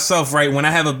look at myself, right, when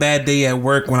I have a bad day at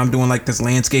work, when I'm doing like this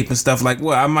landscape and stuff, like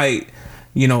I might,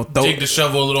 dig the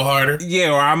shovel a little harder.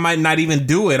 Yeah, or I might not even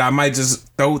do it. I might just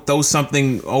throw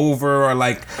something over, or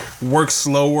like work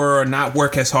slower, or not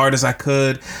work as hard as I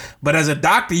could. But as a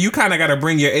doctor, you kind of got to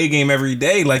bring your A game every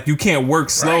day. Like you can't work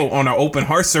slow on an open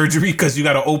heart surgery because you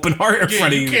got an open heart in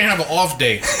front of you. You can't have an off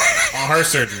day on heart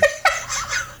surgery.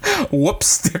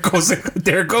 Whoops! There goes.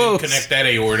 Connect that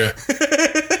aorta.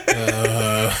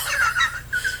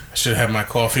 I should have my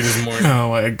coffee this morning. Oh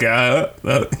my god,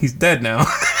 he's dead now.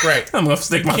 Right. I'm gonna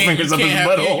stick my fingers up his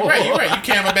butthole. You're right. You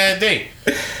can't have a bad day.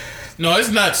 No, it's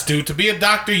nuts, dude. To be a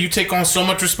doctor, you take on so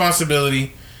much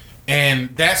responsibility,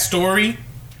 and that story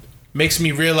makes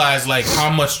me realize like how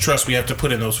much trust we have to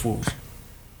put in those fools.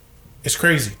 It's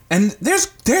crazy. And there's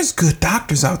good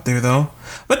doctors out there though,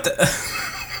 but.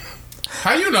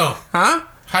 How you know? Huh?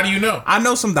 How do you know? I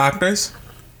know some doctors.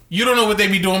 You don't know what they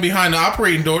be doing behind the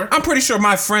operating door. I'm pretty sure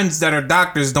my friends that are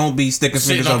doctors don't be sticking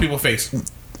fingers on up people's face.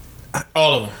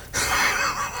 All of them.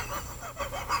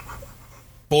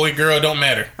 Boy, girl, don't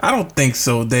matter. I don't think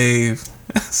so, Dave.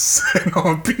 Sitting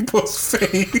on people's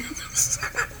face.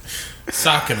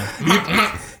 Socking them.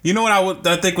 You know what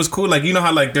I think was cool? Like, you know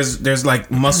how like there's like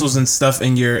muscles and stuff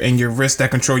in your wrist that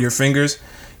control your fingers?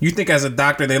 You think as a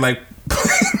doctor they like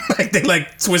they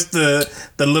like twist the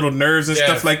little nerves and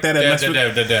stuff like that?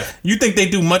 You think they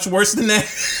do much worse than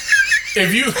that?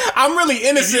 I'm really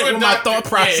innocent with my thought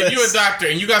process. Yeah, if you're a doctor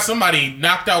and you got somebody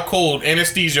knocked out cold,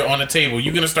 anesthesia on the table,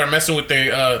 you gonna start messing with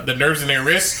their the nerves in their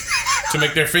wrists to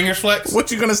make their fingers flex?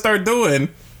 What you gonna start doing?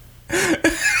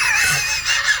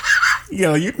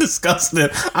 Yo, you disgusting.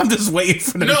 I'm just waiting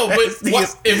for the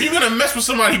but if you're gonna mess with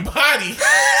somebody's body,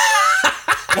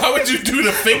 why would you do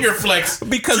the finger flex?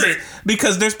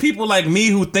 Because there's people like me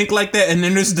who think like that, and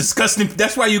then there's disgusting.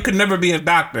 That's why you could never be a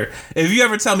doctor. If you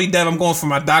ever tell me, Dev, I'm going for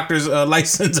my doctor's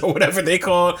license or whatever they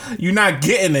call it, you're not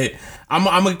getting it. I'm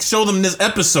gonna show them this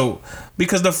episode,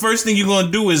 because the first thing you're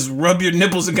gonna do is rub your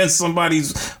nipples against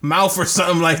somebody's mouth or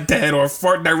something like that, or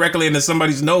fart directly into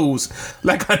somebody's nose.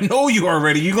 Like, I know you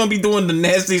already. You're gonna be doing the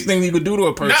nastiest thing you could do to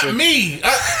a person. Not me.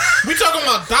 We talking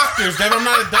about doctors, Dev. I'm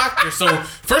not a doctor, so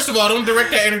first of all, don't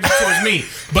direct that energy towards me.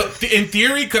 But in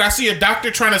theory, could I see a doctor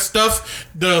trying to stuff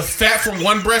the fat from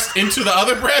one breast into the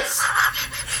other breast?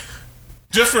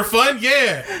 Just for fun?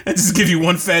 Yeah. And just give you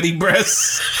one fatty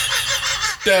breast.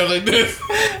 That like this.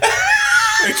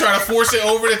 They try to force it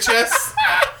over the chest.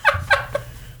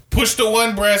 Push the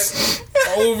one breast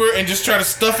over and just try to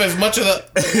stuff as much of the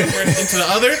breast into the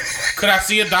other. Could I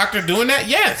see a doctor doing that?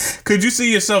 Yes. Could you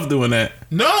see yourself doing that?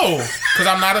 No, because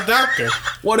I'm not a doctor.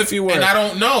 What if you were? And I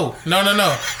don't know.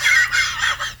 No.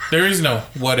 There is no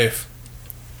what if.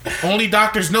 Only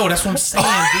doctors know. That's what I'm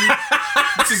saying, dude.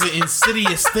 This is an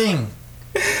insidious thing.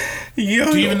 Do you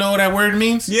even know what that word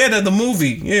means? Yeah, the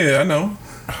movie. Yeah, I know.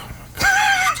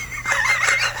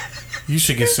 You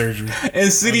should get surgery.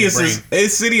 Insidious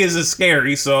is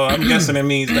scary, so I'm guessing it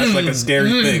means that's like a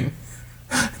scary thing.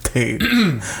 Hey,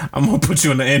 I'm gonna put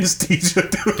you in the anesthesia,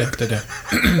 dude.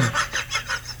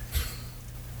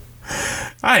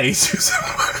 I hate you so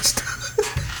much, dude.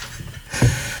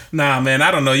 Nah, man,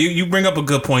 I don't know. You bring up a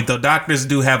good point, though. Doctors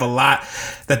do have a lot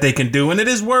that they can do, and it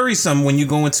is worrisome when you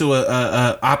go into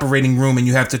a operating room and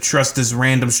you have to trust this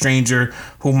random stranger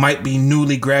who might be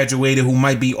newly graduated, who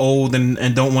might be old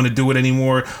and don't want to do it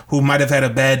anymore, who might have had a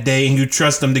bad day, and you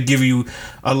trust them to give you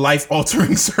a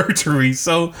life-altering surgery.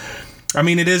 So, I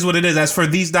mean, it is what it is. As for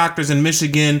these doctors in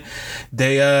Michigan,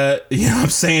 they, you know what I'm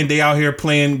saying, they out here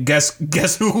playing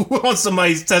guess who on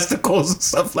somebody's testicles and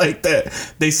stuff like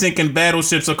that. They sinking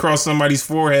battleships across somebody's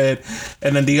forehead,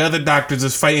 and then the other doctors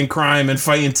is fighting crime and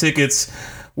fighting tickets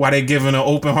while they giving an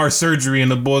open heart surgery and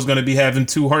the boy's gonna be having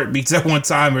 2 heartbeats at one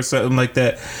time or something like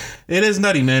that. It is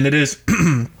nutty, man. It is.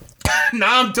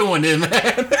 Now I'm doing it, man.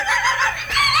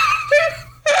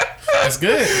 That's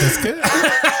good. That's good.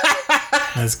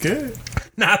 That's good.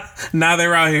 Now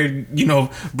they're out here,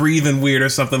 breathing weird or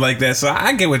something like that. So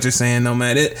I get what you're saying, though,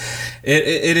 man. It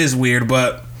is weird,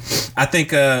 but I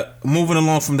think moving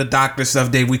along from the doctor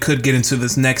stuff, Dave, we could get into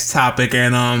this next topic,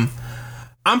 and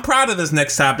I'm proud of this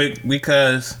next topic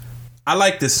because I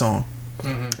like this song.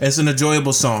 Mm-hmm. It's an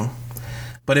enjoyable song,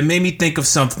 but it made me think of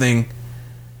something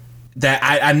that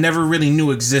I never really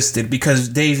knew existed, because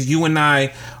Dave, you and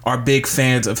I are big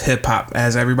fans of hip hop.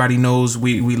 As everybody knows,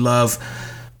 we love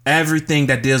everything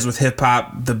that deals with hip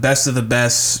hop, the best of the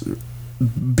best,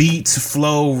 beats,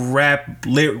 flow, rap,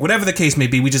 lyric, whatever the case may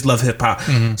be. We just love hip hop.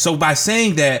 Mm-hmm. So by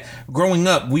saying that, growing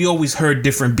up, we always heard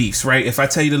different beefs, right? If I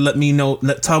tell you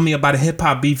to tell me about a hip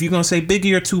hop beef, you're gonna say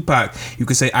Biggie or Tupac. You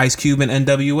could say Ice Cube and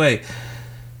NWA.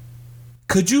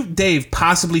 Could you, Dave,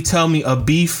 possibly tell me a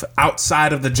beef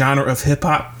outside of the genre of hip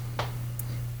hop?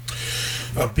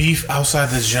 A beef outside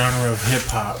the genre of hip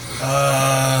hop.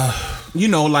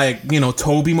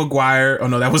 Tobey Maguire. Oh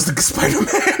no, that was the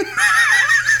Spider-Man.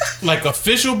 Like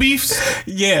official beefs?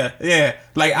 Yeah.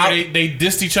 Like they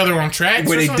dissed each other on tracks.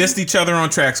 Where they dissed each other on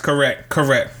tracks. Correct.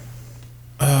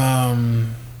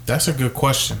 That's a good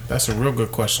question. That's a real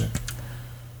good question.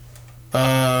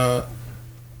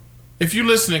 If you're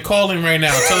listening, call in right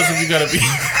now. Tell us if you got a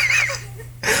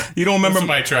beef. You don't remember?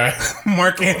 Somebody try.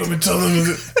 Mark Anthony. Tell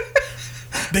them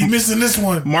they missing this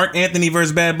one. Mark Anthony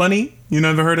versus Bad Bunny. You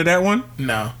never heard of that one?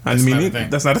 No, that's not a thing.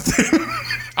 That's not a thing.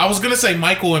 I was gonna say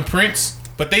Michael and Prince,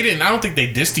 but they didn't. I don't think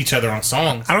they dissed each other on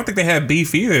songs. I don't think they had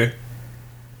beef either.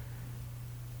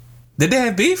 Did they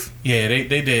have beef? Yeah, they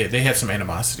did. They had some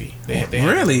animosity. They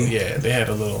really? They had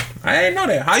a little. I didn't know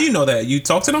that. How you know that? You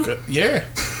talked to them? Yeah.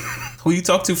 Who you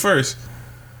talk to first?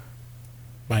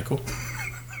 Michael.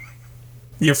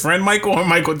 Your friend Michael or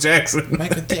Michael Jackson?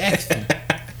 Michael Jackson.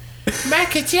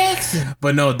 Michael Jackson.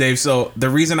 But no, Dave, so the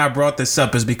reason I brought this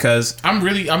up is because I'm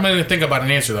gonna think about an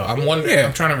answer though.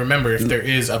 I'm trying to remember if there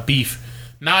is a beef,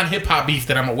 non-hip hop beef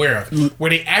that I'm aware of,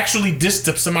 where they actually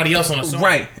dissed somebody else on a song.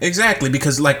 Right, exactly,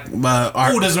 because does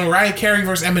Mariah Carey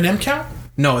versus Eminem count?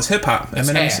 No, it's hip hop.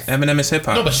 Eminem is hip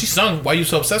hop. No, but she sung "Why You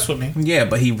So Obsessed With Me." Yeah,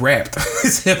 but he rapped.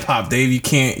 It's hip hop, Dave. You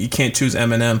can't choose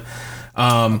Eminem.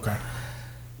 Okay.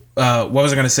 What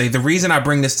was I going to say? The reason I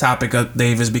bring this topic up,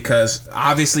 Dave, is because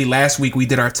obviously last week we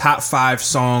did our top 5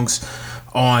 songs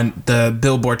on the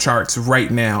Billboard charts right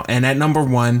now, and at number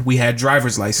 1 we had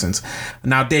Driver's License.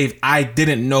 Now, Dave, I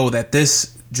didn't know that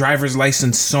this Driver's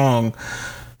License song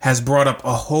has brought up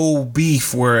a whole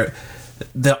beef where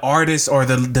the artist or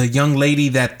the young lady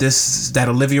that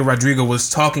Olivia Rodrigo was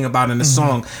talking about in the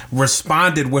song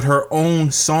responded with her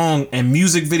own song and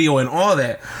music video and all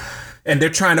that. And they're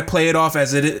trying to play it off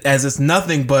as it's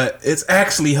nothing, but it's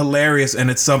actually hilarious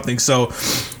and it's something. So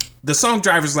the song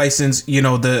Driver's License,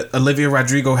 the Olivia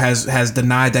Rodrigo has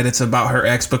denied that it's about her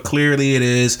ex, but clearly it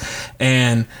is.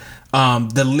 And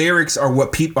the lyrics are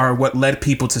what led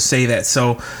people to say that.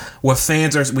 So what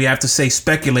fans are, we have to say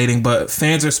speculating, but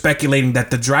fans are speculating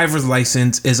that the Driver's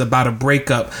License is about a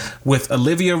breakup with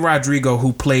Olivia Rodrigo,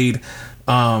 who played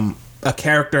a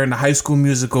character in the High School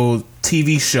Musical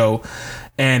TV show.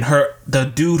 And the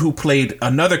dude who played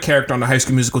another character on the High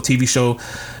School Musical TV show,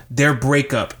 their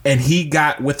breakup. And he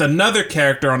got with another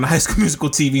character on the High School Musical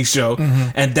TV show.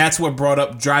 Mm-hmm. And that's what brought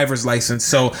up Driver's License.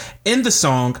 So in the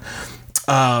song,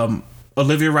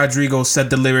 Olivia Rodrigo said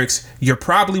the lyrics, "You're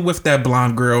probably with that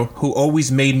blonde girl who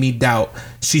always made me doubt.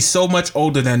 She's so much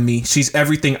older than me. She's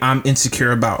everything I'm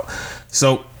insecure about."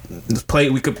 So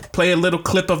we could play a little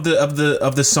clip of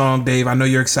the song, Dave. I know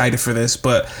you're excited for this,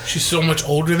 but she's so much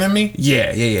older than me?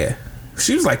 Yeah.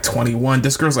 She was like 21.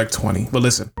 This girl's like 20. But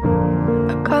listen.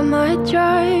 I got my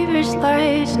driver's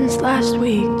license last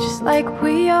week, just like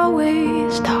we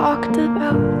always talked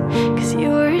about. 'Cause you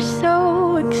were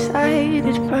so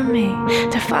excited for me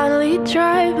to finally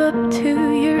drive up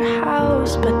to your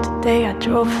house. But today I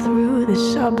drove through the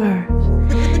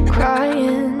suburbs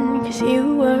crying 'cause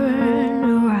you weren't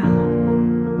around.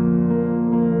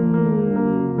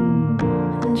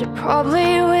 And you're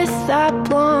probably with that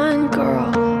blonde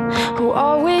girl who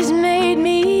always made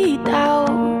me doubt.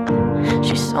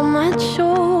 She's so much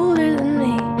older than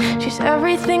me. She's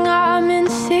everything I'm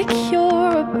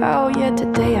insecure about. Yet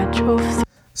today I drove through.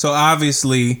 So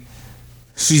obviously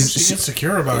she's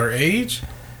insecure about her age.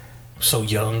 I'm so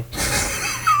young. I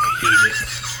hate it.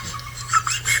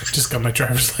 Just got my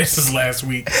driver's license last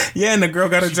week. Yeah, and the girl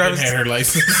got a driver's license. Her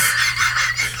license.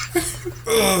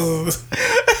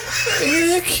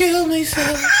 You kill me so.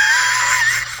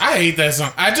 I hate that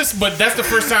song. But that's the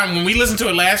first time when we listened to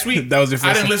it last week. That was your first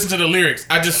I didn't listen to the lyrics.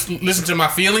 I just listened to my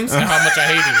feelings and how much I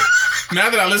hated it. Now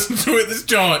that I listen to it, this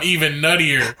John even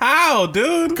nuttier. How,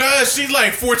 dude? Cause she's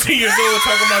like 14 years old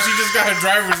talking about she just got her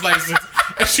driver's license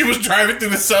and she was driving through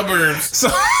the suburbs. So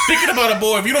thinking about a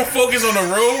boy. If you don't focus on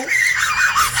the road.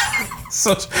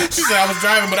 So she said I was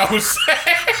driving, but I was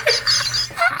sad.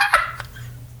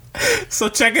 So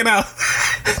check it out.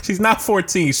 She's not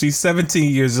 14. She's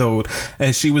 17 years old.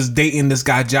 And she was dating this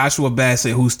guy, Joshua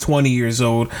Bassett, who's 20 years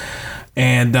old.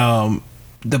 And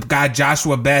the guy,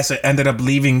 Joshua Bassett, ended up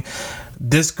leaving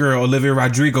this girl, Olivia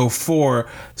Rodrigo, for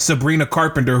Sabrina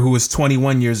Carpenter, who is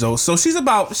 21 years old. So she's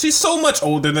so much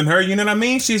older than her. You know what I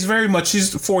mean? She's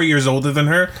 4 years older than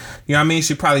her. You know what I mean?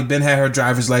 She probably been had her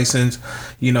driver's license.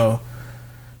 You know,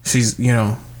 she's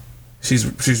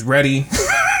she's ready.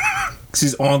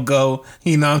 She's on go,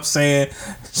 you know what I'm saying?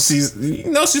 She's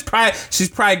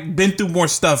probably been through more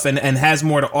stuff and has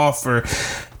more to offer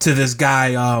to this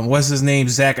guy. What's his name?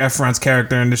 Zac Efron's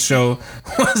character in the show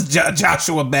was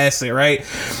Joshua Bassett, right?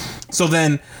 So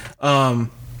then,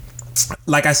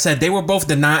 like I said, they were both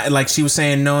denying. Like she was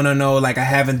saying, no, like I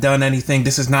haven't done anything.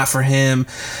 This is not for him.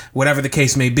 Whatever the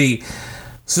case may be.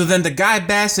 So then the guy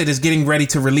Bassett is getting ready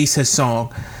to release his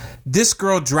song. This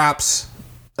girl drops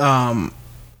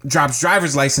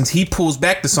driver's license. He pulls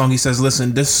back the song. He says,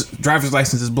 listen, this driver's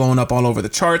license is blowing up all over the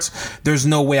charts. There's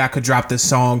no way I could drop this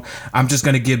song. I'm just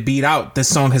going to get beat out. This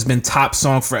song has been top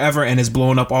song forever and is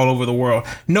blowing up all over the world.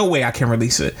 No way I can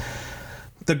release it.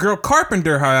 The girl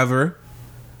Carpenter, however,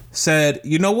 said,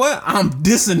 you know what? I'm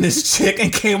dissing this chick,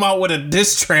 and came out with a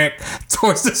diss track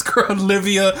towards this girl,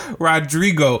 Olivia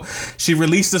Rodrigo. She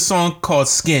released a song called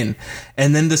Skin.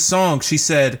 And then the song, she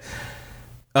said,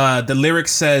 the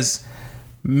lyrics says,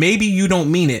 maybe you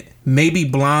don't mean it. Maybe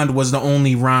blonde was the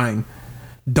only rhyme.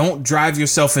 Don't drive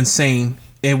yourself insane.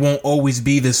 It won't always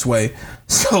be this way.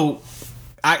 So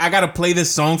I gotta play this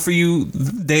song for you,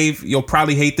 Dave. You'll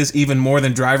probably hate this even more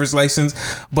than driver's license,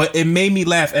 but it made me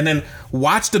laugh. And then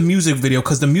watch the music video,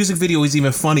 because the music video is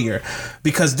even funnier.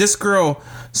 Because this girl,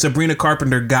 Sabrina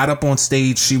Carpenter, got up on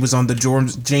stage. She was on the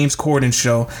James Corden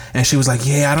show, and she was like,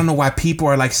 yeah, I don't know why people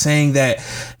are like saying that,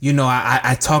 you know,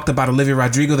 I talked about Olivia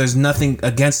Rodrigo. There's nothing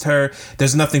against her.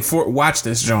 There's nothing for. Watch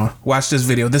this, John. Watch this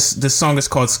video. This song is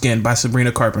called Skin by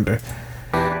Sabrina Carpenter.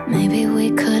 Maybe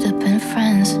we could have been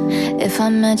friends if I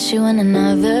met you in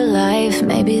another life.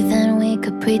 Maybe then we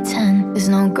could pretend there's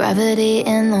no gravity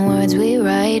in the words we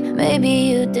write. Maybe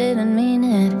you didn't mean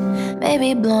it.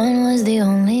 Maybe blonde was the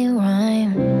only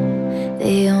rhyme.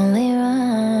 The only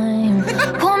rhyme.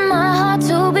 Want my heart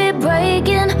to be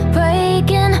breaking.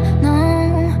 No,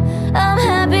 I'm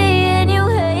happy and you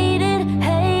hate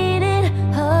it.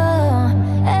 Oh,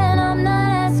 and I'm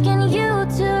not asking you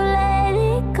to let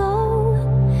it go.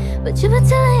 But you've been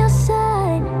telling your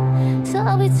side, so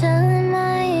I'll be telling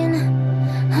mine.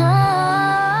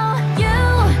 Oh,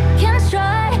 you can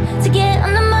try to get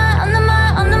under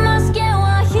my skin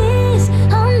while he's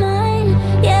on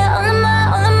mine. Yeah, under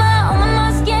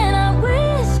my skin. I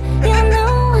wish you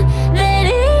knew that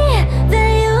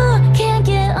you can't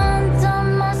get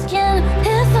under my skin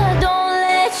if I don't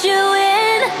let you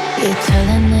in. You're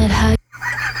telling it how.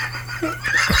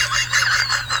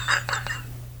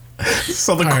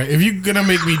 So all right, if you're gonna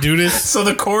make me do this, so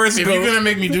the chorus. If you're gonna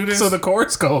make me do this, so the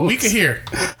chorus goes. We can hear.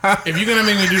 If you're gonna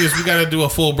make me do this, we gotta do a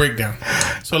full breakdown.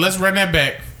 So let's run that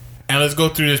back and let's go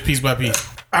through this piece by piece.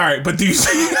 All right, but do you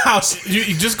see how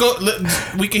you just go?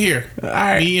 We can hear. All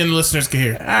right, me and the listeners can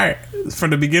hear. All right,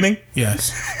 from the beginning.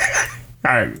 Yes.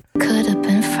 All right. Could have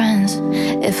been friends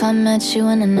if I met you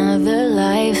in another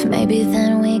life. Maybe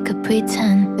then we could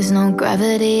pretend there's no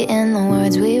gravity in the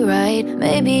words we write.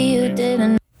 Maybe you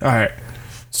didn't. All right.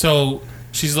 So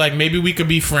she's like, maybe we could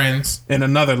be friends in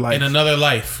another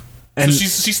life. And so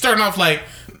she's starting off like,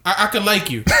 I could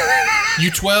like you.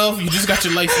 You 12, you just got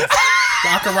your license. But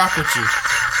I could rock with you.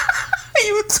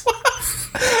 You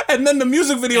 12. And then the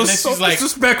music video is so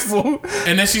disrespectful.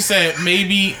 And then she said,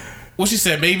 maybe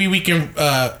we can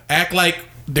act like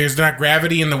there's not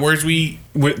gravity in the words we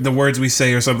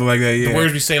say or something like that. Yeah. The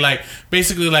words we say, like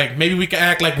basically like maybe we can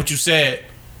act like what you said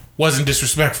wasn't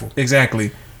disrespectful.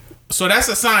 Exactly. So that's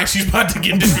a sign she's about to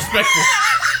get disrespectful.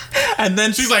 And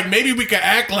then she's like, maybe we can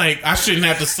act like I shouldn't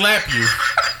have to slap you.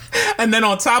 And then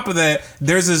on top of that,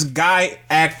 there's this guy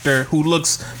actor who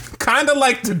looks kind of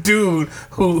like the dude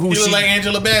who he looks like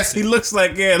Angela Bassett. He looks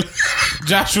like, yeah,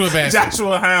 Joshua Bassett.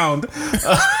 Joshua Hound.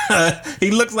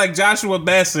 He looks like Joshua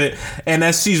Bassett, and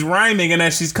as she's rhyming and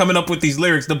as she's coming up with these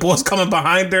lyrics, the boy's coming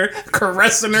behind her,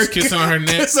 caressing her, Just kissing on her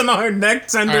neck. kissing on her neck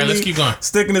tenderly. All right, let's keep going.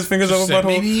 Sticking his fingers over Said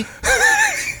butthole. maybe.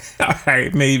 All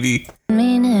right, maybe.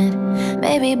 Mean it.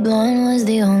 Maybe blonde was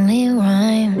the only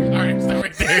rhyme. All right, stop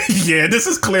right there. Yeah, this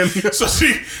is clearly. So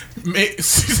she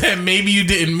said maybe you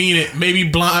didn't mean it. Maybe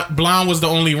blonde was the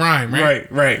only rhyme,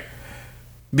 right? Right.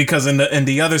 Because in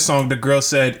the other song, the girl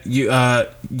said,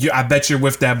 I bet you're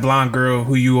with that blonde girl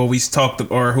who you always talked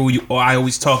or I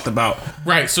always talked about."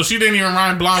 Right. So she didn't even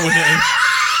rhyme blonde with it.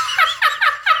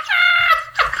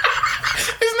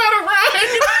 It's not a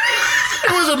rhyme.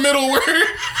 It was a middle word.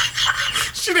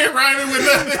 She didn't rhyme it with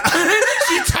nothing.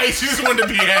 She tight. She just wanted to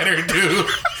be at her, dude.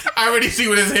 I already see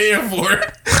what it's here for.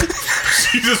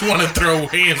 She just want to throw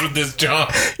hands with this junk.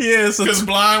 Yeah, so Because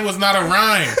blonde was not a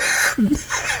rhyme.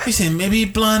 He said maybe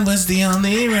blonde was the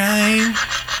only rhyme.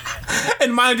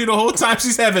 and mind you, the whole time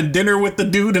she's having dinner with the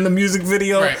dude in the music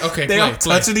video. Right, okay, They all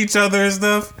play. touching each other and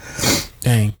stuff.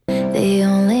 Dang. The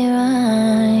only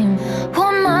rhyme.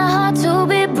 Want my heart to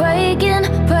be breaking.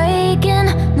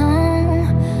 No,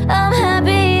 I'm happy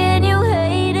and you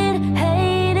hate it.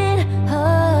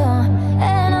 Oh,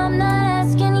 and I'm not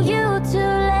asking you to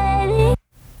let it.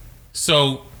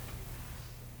 So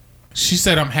she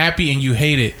said, "I'm happy and you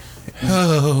hate it."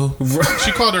 Oh,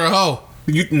 she called her a hoe.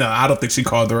 No, I don't think she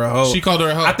called her a hoe. She called her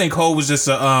a hoe. I think hoe was just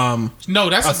a No,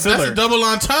 that's a filler. double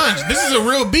entendre. This is a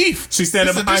real beef. She's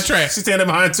standing This is a behind. diss track. She's standing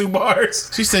behind 2 bars.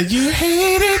 She said, "You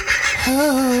hate it."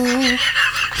 Oh.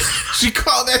 She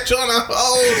called that John a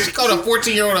hoe. She called a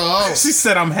 14-year-old a hoe. She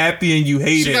said, "I'm happy and you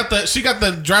hate it." She got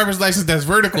the driver's license that's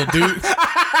vertical, dude.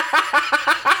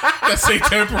 That's a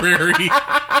temporary.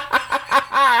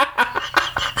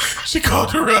 She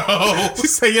called her a hoe. She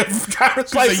said, "Your driver's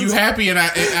She said, license, "You happy and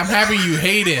I'm happy you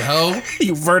hate it, hoe."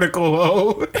 you vertical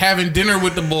hoe." Having dinner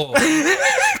with the bull.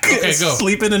 Okay, go.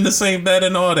 Sleeping in the same bed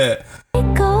and all that.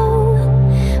 Go,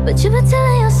 but you been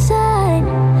telling your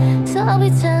side, so I'll be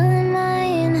telling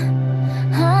mine.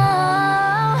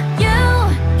 Oh,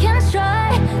 you can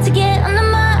try to get under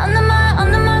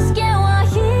my skin while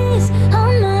he's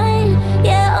on mine.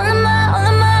 Yeah, under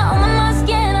my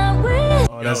skin. I wish.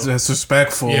 Oh, that's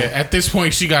disrespectful. Yeah, at this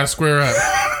point, she got to square up.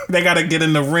 They gotta get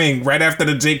in the ring right after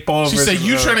the Jake Paul. She said,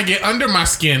 "You trying to get under my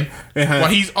skin while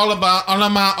he's all of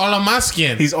my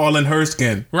skin." He's all in her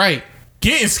skin. Right.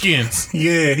 Getting skins.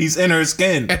 Yeah, he's in her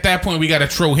skin. At that point, we got to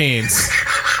throw hands.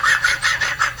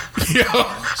 Yo,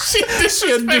 she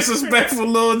She a disrespectful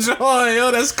little John.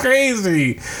 Yo, that's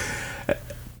crazy.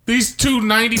 These two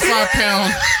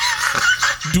 95-pound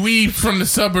dweebs from the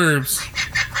suburbs.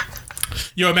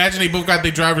 Yo, imagine they both got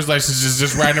their driver's licenses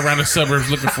just riding around the suburbs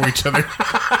looking for each other.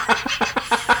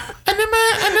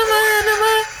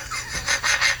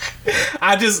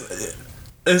 I just...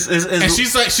 And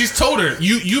she's told her,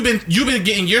 you've been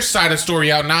getting your side of the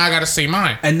story out. Now I gotta say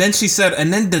mine. And then she said,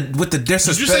 with the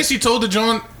disrespect... Did you say she told the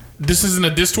John this isn't a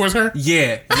diss towards her?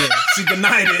 Yeah. She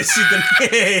denied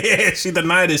it. She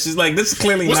denied it. She's like, this is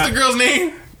clearly What's not... the girl's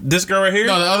name? This girl right here?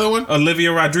 No, the other one.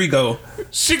 Olivia Rodrigo.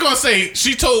 She gonna say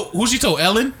she told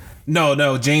Ellen?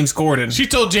 No, James Corden. She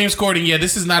told James Corden, yeah,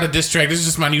 this is not a diss track. This is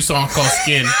just my new song called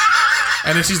Skin.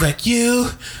 And then she's like, you,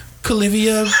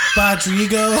 Olivia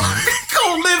Rodrigo.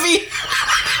 Olivia.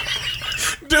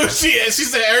 Dude, she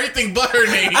said everything but her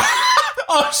name.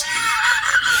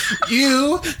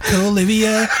 You,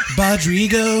 Olivia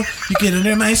Rodrigo, you get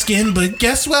under my skin, but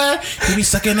guess what? You be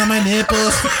sucking on my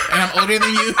nipples, and I'm older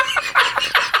than you.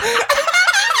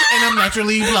 And I'm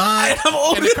naturally blonde.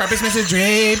 And the carpet smells of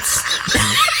drapes.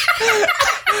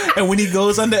 And when he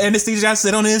goes under anesthesia, I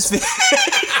sit on his face.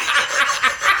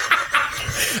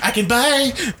 I can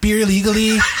buy beer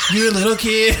legally. You're a little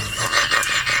kid.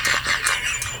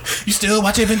 You still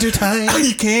watch Adventure Time.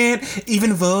 You can't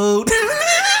even vote.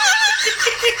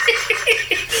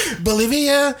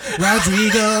 Bolivia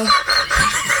Rodrigo.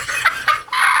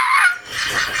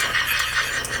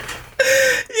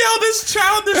 Yo, this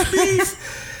childish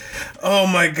beef. Oh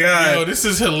my god. Yo, this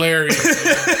is hilarious.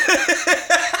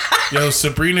 Yo,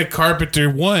 Sabrina Carpenter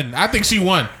won. I think she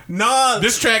won. No,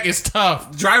 This track is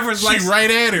tough. driver's license. She right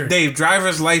at her. Dave,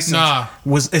 driver's license Nah.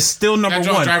 is still number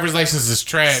That one. driver's license is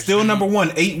trash. Still dude. number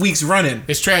one. 8 weeks running.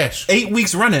 It's trash. 8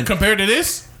 weeks running. Compared to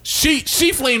this, she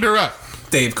flamed her up.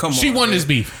 Dave, come on. She won Dave. this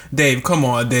beef. Dave, come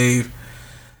on, Dave.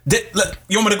 Look,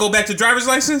 you want me to go back to driver's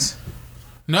license?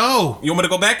 No. You want me to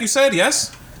go back? You said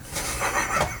yes.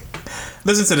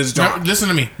 Listen to this, John. Listen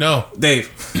to me. No. Dave.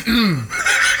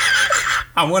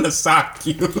 I want to sock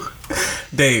you.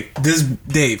 Dave,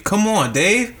 come on,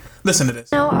 Dave. Listen to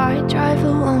this. Now I drive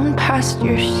alone past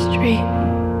your street.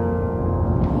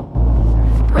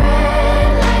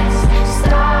 Red lights,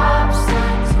 stop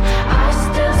signs. I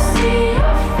still see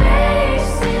your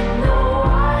face in the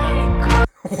white car.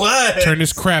 What? Turn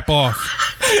this crap off.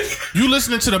 You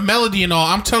listening to the melody and all.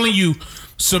 I'm telling you,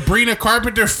 Sabrina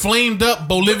Carpenter flamed up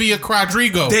Bolivia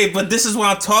Rodrigo. Dave, but this is what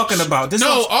I'm talking about. This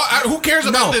No, is who cares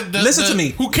about listen to me.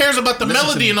 Who cares about the Listen to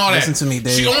melody me. and all that? Listen to me,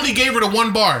 Dave. She only gave her the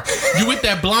one bar. You with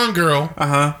that blonde girl.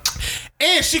 Uh-huh.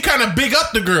 And she kind of big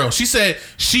up the girl. She said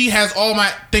she has all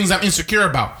my things I'm insecure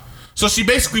about. So she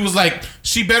basically was like,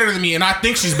 she better than me, and I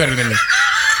think she's better than me.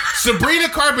 Sabrina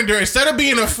Carpenter, instead of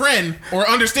being a friend or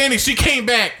understanding, she came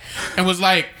back and was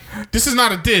like, this is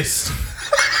not a diss.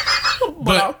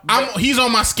 But he's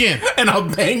on my skin. And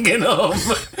I'm banging him.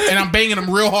 And I'm banging him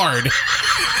real hard.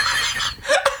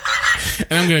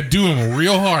 And I'm going to do him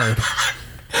real hard.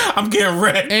 I'm getting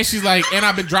wrecked. And she's like, and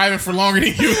I've been driving for longer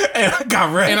than you. And I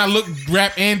got wrecked. And I look,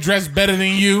 rap, and dress better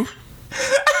than you.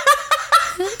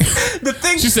 The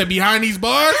thing She said, behind these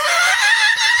bars,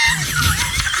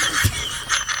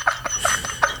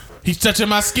 he's touching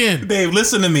my skin. Dave,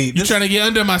 listen to me. You trying to get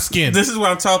under my skin. This is what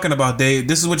I'm talking about, Dave.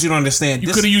 This is what you don't understand.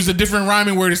 You could have used a different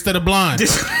rhyming word instead of blonde.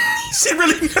 She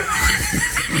really...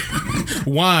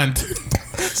 Wand.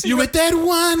 You with that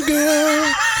one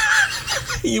girl.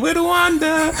 You with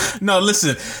Wanda. No,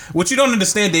 listen. What you don't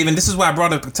understand, Dave, and this is why I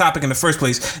brought up the topic in the first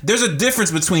place. There's a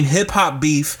difference between hip-hop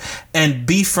beef and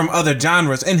beef from other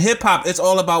genres. In hip-hop, it's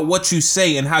all about what you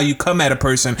say and how you come at a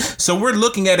person. So we're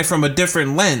looking at it from a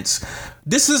different lens.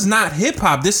 This is not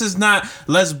hip-hop. This is not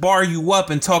let's bar you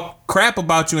up and talk crap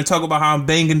about you and talk about how I'm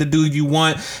banging the dude you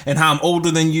want and how I'm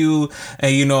older than you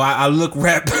and, you know, I look,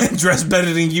 rap, and dress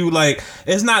better than you. Like,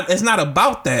 it's not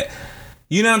about that.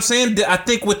 You know what I'm saying? I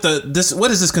think with this,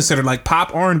 what is this considered? Like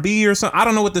pop R&B or something? I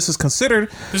don't know what this is considered.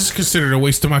 This is considered a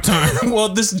waste of my time. Well,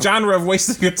 this genre of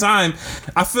wasting your time,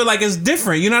 I feel like it's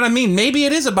different. You know what I mean? Maybe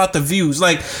it is about the views.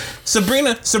 Like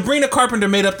Sabrina Carpenter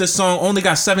made up this song, only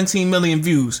got 17 million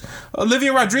views.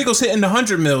 Olivia Rodrigo's hitting the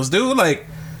 100 mils, dude. Like,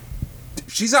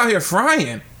 she's out here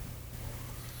frying.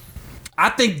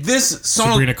 I think this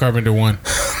song. Sabrina Carpenter won.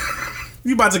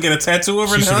 You about to get a tattoo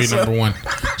over She now? should be number one.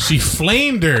 She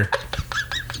flamed her.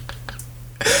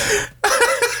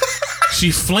 She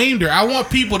flamed her. I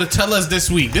want people to tell us this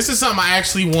week. This is something I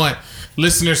actually want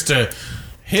listeners to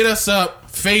hit us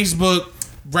up, Facebook,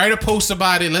 write a post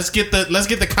about it. Let's get the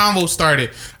convo started.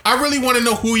 I really want to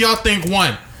know who y'all think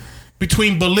won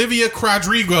between Bolivia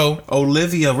Rodrigo.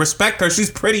 Olivia, respect her. She's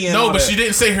pretty. No, but she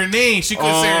didn't say her name. She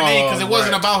couldn't say her name because it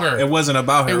wasn't about her. It wasn't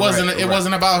about her. It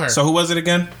wasn't about her. So who was it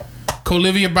again?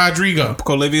 Olivia Rodrigo.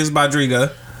 Olivia's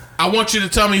Rodrigo. I want you to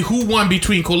tell me who won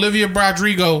between Olivia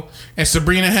Rodrigo and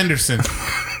Sabrina Henderson.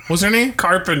 What's her name?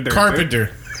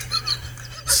 Carpenter.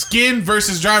 Skin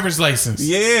versus driver's license.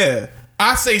 Yeah.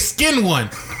 I say Skin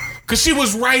won. Because she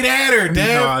was right at her,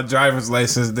 Dad. No, driver's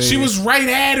license, dude. She was right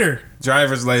at her.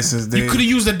 Driver's license, dude. You could have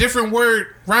used a different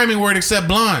rhyming word except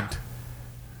blonde.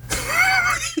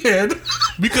 Yeah.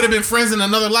 We could have been friends in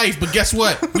another life, but guess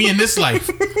what? We in this life.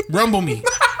 Rumble me.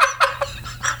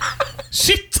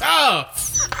 She tough.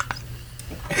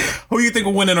 Who you think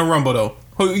will win in a rumble though?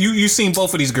 Who you seen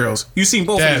both of these girls? You seen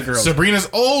both of these girls? Sabrina's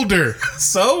older,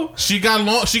 so she got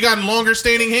longer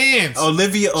standing hands.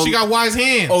 She got wise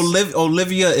hands.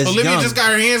 Olivia is young. Just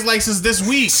got her hands licensed this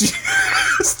week.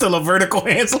 Still a vertical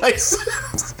hands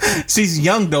license. She's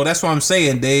young though. That's what I'm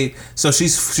saying, Dave. So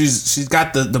she's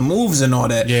got the moves and all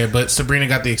that. Yeah, but Sabrina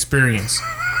got the experience.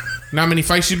 You know how many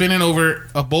fights she been in over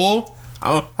a bull?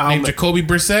 Named Jacoby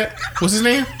Brissett. What's his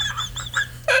name?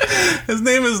 His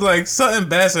name is like something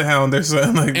Basset Hound or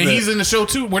something like that. And he's in the show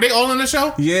too. Were they all in the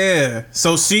show? Yeah.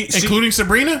 So including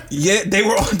Sabrina? Yeah, they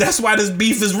were. That's why this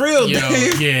beef is real,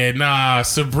 Dave. Yeah, nah.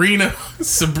 Sabrina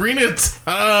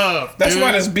tough. That's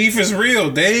why this beef is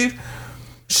real, Dave.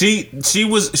 She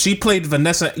played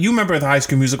Vanessa. You remember the High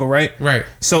School Musical, right? Right.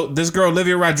 So this girl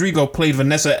Olivia Rodrigo played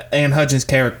Vanessa Ann Hudgens'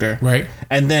 character, right?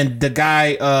 And then the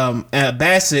guy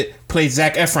Bassett played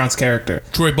Zac Efron's character,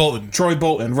 Troy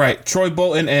Bolton, right? Troy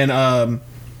Bolton and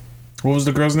what was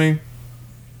the girl's name?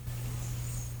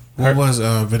 What was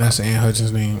Vanessa Ann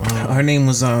Hudgens' name? Her name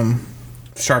was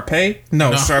Sharpay?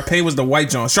 No, Sharpay was the white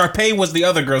John. Sharpay was the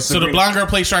other girl. So the blonde girl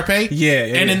played Sharpay? Yeah.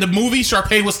 And in the movie,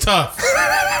 Sharpay was tough.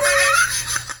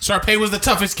 Sharpay was the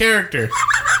toughest character.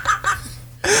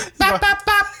 Bop, bop,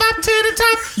 bop, bop to the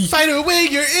top. Fight away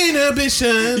your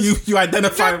inhibitions. You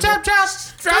identify. Drop to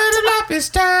the top and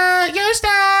start your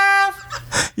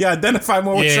stuff. You identify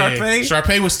more with Sharpay?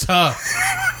 Sharpay was tough.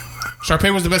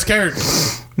 Sharpay was the best character.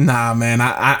 Nah, man.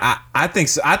 I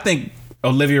think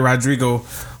Olivia Rodrigo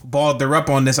balled her up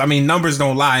on this. I mean, numbers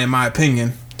don't lie, in my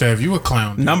opinion. Dev, you a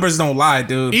clown. Dude. Numbers don't lie,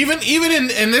 dude. Even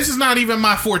in, and this is not even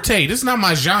my forte. This is not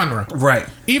my genre. Right.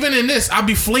 Even in this, I'll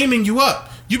be flaming you up.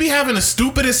 You be having the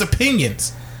stupidest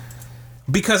opinions.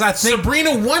 Because I think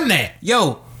Sabrina won that.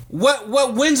 Yo,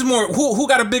 what wins more? Who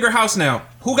got a bigger house now?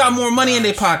 Who got more money in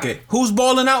their pocket? Who's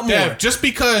balling out more? Dev, just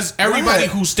because everybody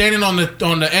who's standing on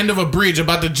the end of a bridge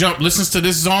about to jump listens to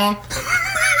this song,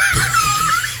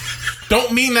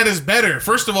 don't mean that it's better.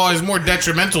 First of all, it's more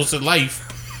detrimental to life.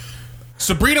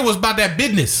 Sabrina was about that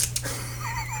business.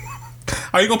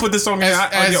 Are you gonna put this song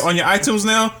on your iTunes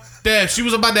now? Dev, she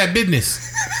was about that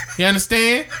business. You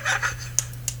understand?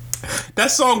 That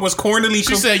song was cornily.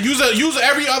 She said, use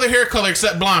every other hair color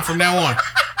except blonde from now on.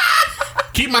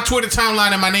 Keep my Twitter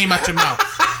timeline and my name out your mouth.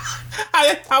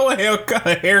 How a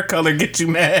hair color get you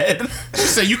mad? She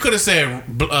said you could have said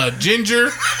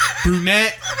ginger,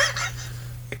 brunette.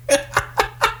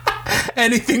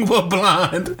 Anything but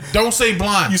blonde. Don't say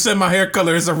blonde. You said my hair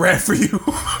color is a rat for you.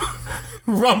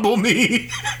 Rumble me.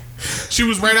 She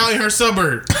was right out in her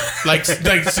suburb. Like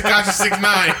Tekashi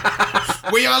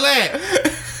 6ix9ine. Where y'all at?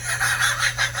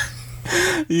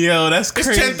 Yo, that's crazy.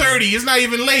 It's 10:30. It's not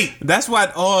even late. That's why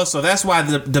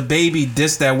the baby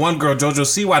dissed that one girl, JoJo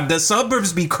Siwa. The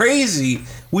suburbs be crazy.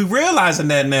 We realizing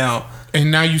that now. And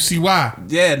now you see why.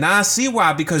 Yeah, now I see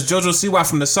why. Because JoJo Siwa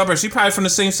from the suburbs. She probably from the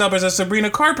same suburbs as Sabrina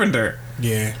Carpenter.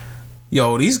 Yeah.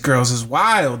 Yo, these girls is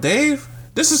wild, Dave.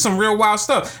 This is some real wild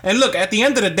stuff. And look, at the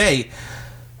end of the day,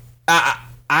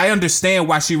 I understand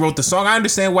why she wrote the song. I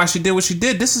understand why she did what she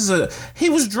did. He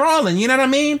was drawing, you know what I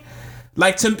mean?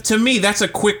 Like, to me, that's a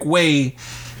quick way.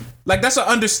 Like, that's an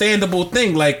understandable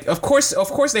thing. Like, of course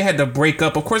they had to break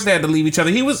up. Of course they had to leave each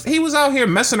other. He was out here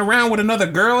messing around with another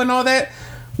girl and all that.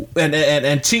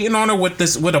 And cheating on her with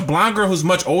a blonde girl who's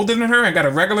much older than her and got a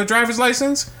regular driver's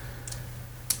license.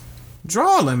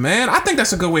 Drawing, man. I think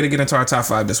that's a good way to get into our top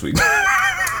 5 this week.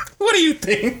 What do you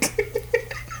think?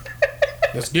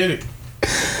 Let's get it.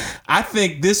 I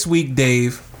think this week,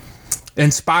 Dave,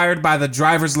 inspired by the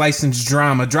driver's license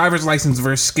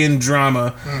versus skin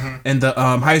drama, and the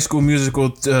High School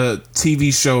Musical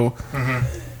TV show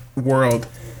world,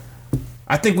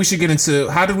 I think we should get into,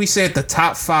 how did we say it, the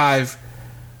top 5.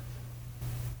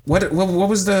 What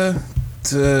was the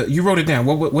you wrote it down.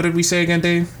 What did we say again,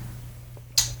 Dave?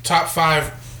 Top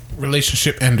 5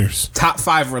 relationship enders. Top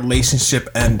 5 relationship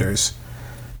enders.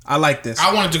 I like this.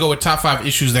 I wanted to go with top 5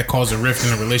 issues that cause a rift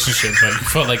in a relationship, but you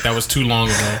felt like that was too long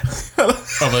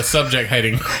of a subject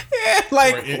heading. Yeah,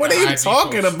 like, what are you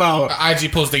talking about? An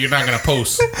IG post that you're not going to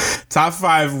post. Top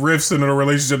 5 rifts in a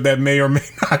relationship that may or may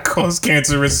not cause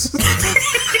cancerous.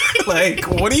 Like,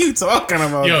 what are you talking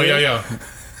about? Yo.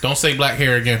 Don't say black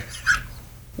hair again.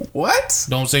 What?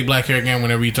 Don't say black hair again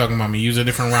whenever you're talking about me. Use a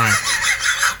different rhyme.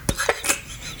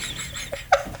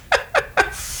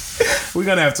 We're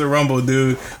gonna have to rumble,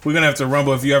 dude. We're gonna have to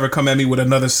rumble if you ever come at me with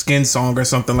another skin song or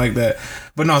something like that.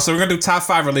 But no, so we're gonna do top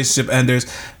 5 relationship enders.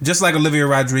 Just like Olivia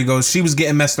Rodrigo, she was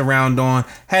getting messed around on,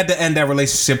 had to end that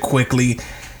relationship quickly.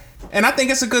 And I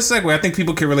think it's a good segue. I think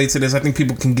people can relate to this. I think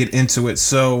people can get into it.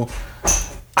 So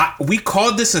we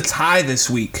called this a tie this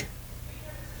week.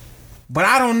 But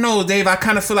I don't know, Dave. I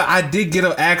kind of feel like I did get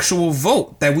an actual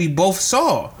vote that we both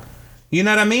saw. You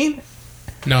know what I mean?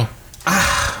 No.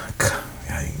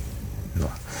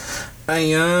 Like,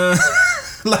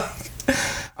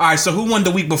 all right. So who won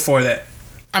the week before that?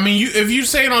 I mean, if you're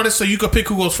saying all this so you could pick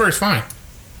who goes first, fine.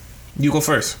 You go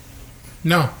first.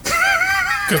 No,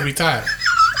 because we tied.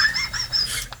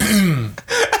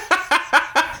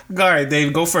 All right,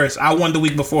 Dave, go first. I won the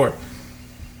week before.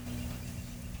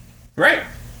 Right?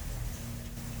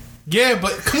 Yeah,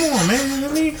 but come on,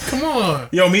 man. Come on.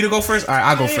 Yo, me to go first? All right,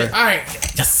 I'll go first. All right.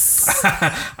 Yes. All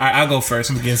right, I'll go first.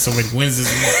 I'm getting so many wins this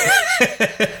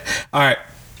week. All right.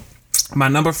 My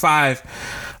number 5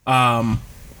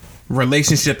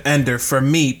 relationship ender for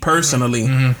me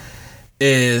personally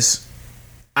is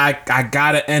I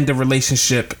gotta end a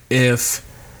relationship if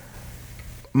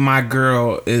my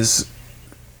girl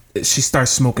she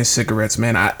starts smoking cigarettes,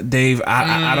 man. Dave,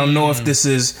 I don't know if this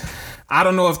is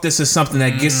something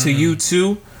that gets to you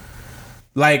too.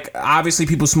 Like, obviously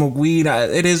people smoke weed.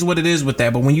 It is what it is with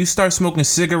that. But when you start smoking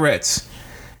cigarettes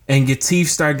and your teeth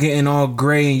start getting all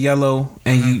gray and yellow,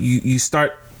 and you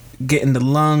start getting the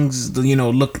lungs,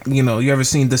 you ever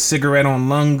seen the cigarette on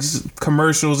lungs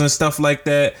commercials and stuff like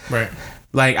that? Right.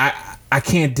 Like, I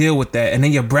can't deal with that. And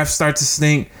then your breath starts to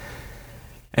stink.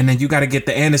 And then you got to get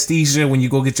the anesthesia when you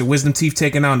go get your wisdom teeth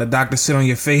taken out and the doctor sit on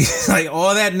your face. Like,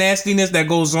 all that nastiness that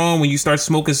goes on when you start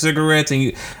smoking cigarettes,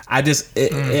 and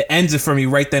it ends it for me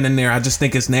right then and there. I just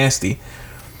think it's nasty.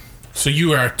 So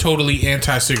you are totally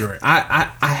anti-cigarette. I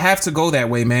have to go that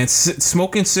way, man.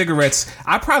 Smoking cigarettes,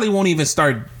 I probably won't even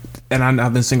start. And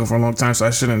I've been single for a long time, so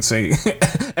I shouldn't say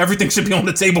everything should be on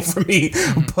the table for me.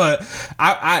 But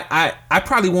I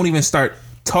probably won't even start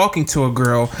talking to a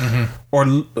girl or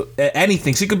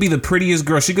anything. She could be the prettiest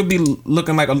girl. She could be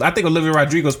looking like, I think Olivia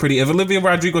Rodrigo's pretty. If Olivia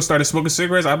Rodrigo started smoking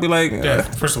cigarettes, I'd be like, yeah,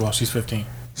 first of all, she's 15.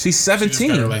 She's 17. She just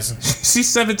got her license. She's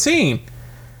 17.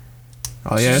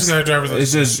 Oh yeah, she's got a driver's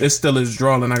license. It still is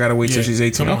drawing. I gotta wait till she's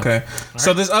 18. Okay.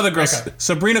 So this other girl,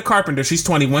 Sabrina Carpenter, she's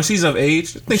 21. She's of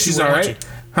age. I think she's all right.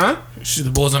 Huh? She's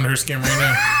the bull's under her skin right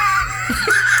now.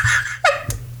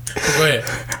 Go ahead.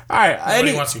 All right.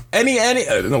 Nobody wants you.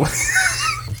 No. All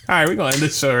right, we're gonna end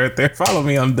this show right there. Follow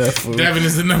me on Death Food. Devin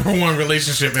is the #1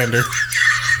 relationship ender.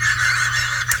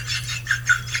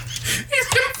 He's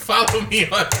gonna follow me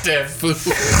on Death Food.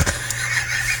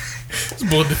 This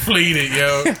boy deflated,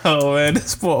 yo. Oh man,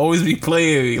 this boy always be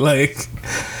playing me like.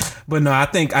 But no, I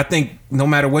think no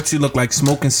matter what you look like,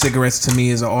 smoking cigarettes to me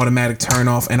is an automatic turn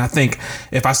off. And I think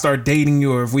if I start dating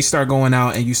you, or if we start going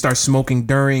out and you start smoking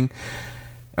during,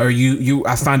 or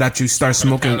I find out you start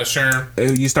smoking,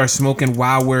 you start smoking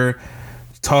while we're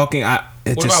talking.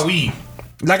 What about weed?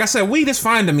 Like I said, weed is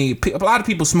fine to me. A lot of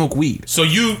people smoke weed. So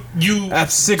you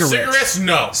cigarettes?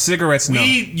 No. Cigarettes, no.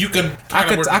 Weed, you could.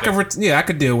 I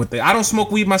could deal with it. I don't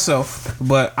smoke weed myself,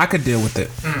 but I could deal with it.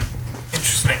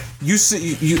 Interesting.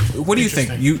 What do you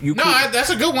think? No, that's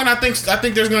a good one. I think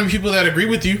there's going to be people that agree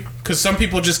with you, because some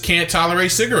people just can't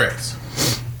tolerate cigarettes.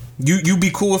 You be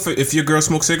cool if your girl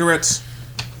smokes cigarettes?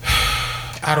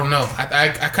 I don't know.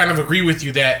 I kind of agree with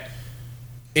you that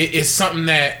it's something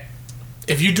that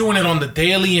if you're doing it on the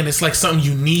daily and it's like something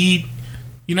you need,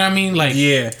 you know what I mean? Like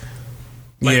 2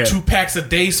 packs a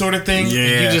day sort of thing. Yeah.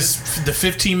 And you just the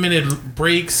 15-minute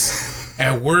breaks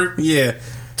at work. Yeah.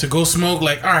 To go smoke,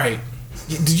 like, all right,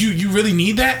 do you really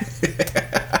need that?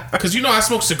 Because I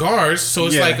smoke cigars, so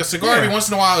it's like a cigar every once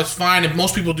in a while is fine, and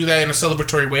most people do that in a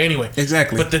celebratory way anyway.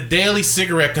 Exactly. But the daily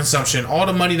cigarette consumption, all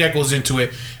the money that goes into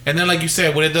it, and then like you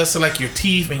said, what it does to like your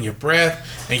teeth and your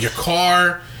breath and your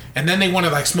car, and then they want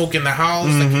to like smoke in the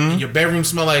house, like in your bedroom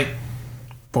smell like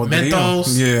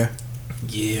menthols.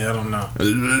 Yeah, I don't know.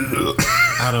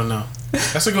 I don't know.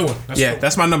 That's a good one.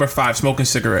 That's my number 5, smoking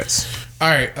cigarettes. All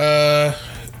right,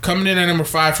 coming in at number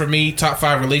 5 for me, top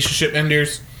 5 relationship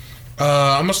enders.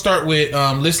 I'm gonna start with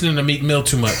listening to Meek Mill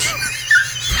too much.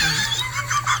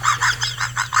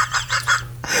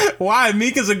 Why?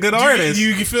 Meek is a good artist.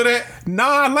 You feel that? Nah,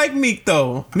 I like Meek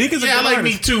though. Meek is a good artist. I like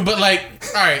Meek too, but like,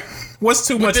 all right. What's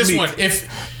too much? This Meek? one, if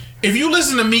you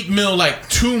listen to Meek Mill like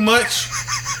too much,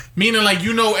 meaning like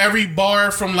every bar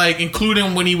from like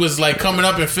including when he was like coming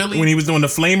up in Philly, when he was doing the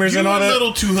Flamers and all that. You're a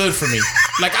little too hood for me.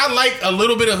 Like I like a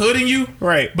little bit of hood in you,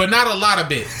 right? But not a lot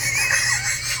of it.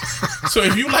 So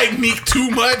if you like Meek too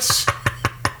much,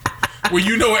 where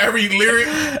you know every lyric,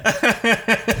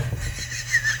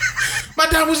 my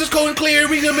diamonds is going clear.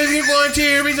 We gonna make it going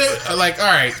tear. Like, all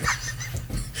right,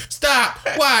 stop.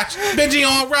 Watch Benji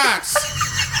on rocks.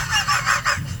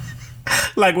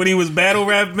 Like when he was battle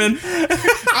rapping.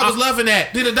 I was loving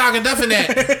that. Did a dog and duffing that.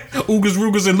 Oogas,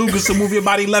 Rugas, and Lugas to move your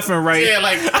body left and right. Yeah,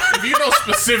 like if you know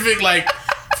specific like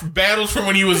battles from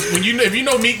if you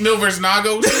know Meek Mill versus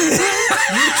Nagos,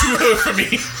 you too hood for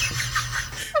me.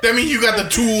 That means you got the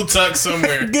tool tucked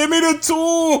somewhere. Give me the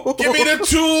tool. Give me the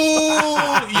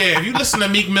tool. Yeah, if you listen to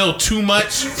Meek Mill too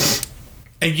much,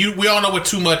 and we all know what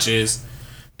too much is,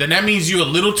 then that means you're a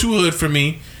little too hood for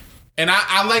me. And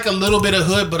I like a little bit of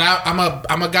hood, but I'm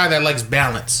a guy that likes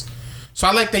balance. So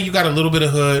I like that you got a little bit of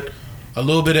hood, a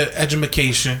little bit of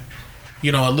education,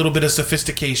 a little bit of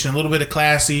sophistication, a little bit of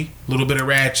classy, a little bit of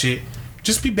ratchet.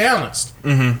 Just be balanced.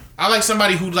 Mm-hmm. I like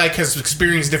somebody who like has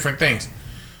experienced different things.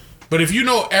 But if you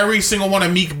know every single one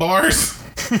of Meek bars,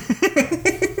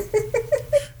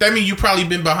 that means you probably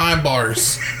been behind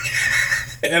bars.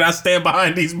 And I stand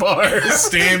behind these bars.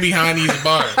 Stand behind these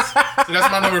bars. So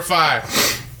that's my number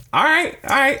 5. All right.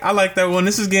 I like that one.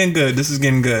 This is getting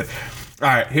good. All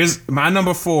right, here's my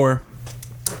number 4.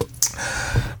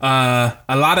 A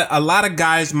lot of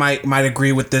guys might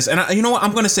agree with this, and you know what?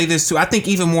 I'm gonna say this too. I think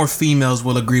even more females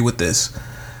will agree with this,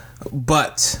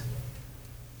 but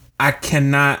I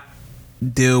cannot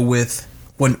deal with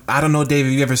when I don't know, Dave.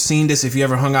 Have you ever seen this? If you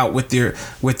ever hung out with your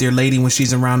lady when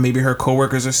she's around, maybe her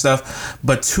coworkers or stuff,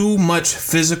 but too much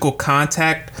physical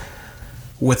contact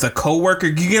with a coworker.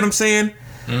 You get what I'm saying?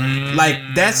 Like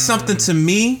that's something to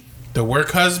me. The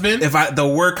work husband?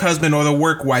 The work husband or the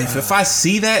work wife. If I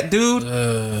see that,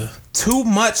 dude, too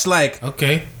much like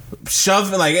okay,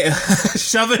 shoving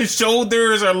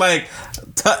shoulders or like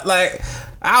like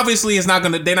obviously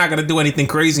they're not gonna do anything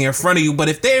crazy in front of you, but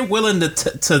if they're willing to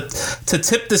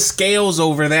tip the scales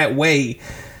over that way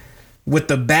with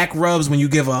the back rubs when you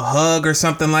give a hug or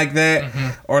something like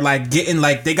that, or like getting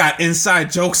like they got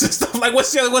inside jokes and stuff, like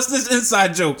what's this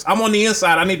inside jokes? I'm on the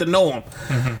inside, I need to know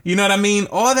them. You know what I mean?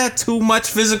 All that too much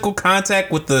physical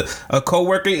contact with a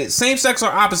coworker, same sex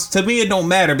or opposite, to me it don't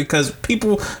matter, because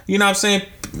people, you know what I'm saying,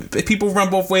 people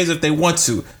run both ways if they want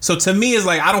to. So to me, it's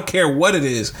like I don't care what it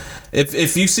is.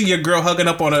 If you see your girl hugging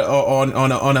up on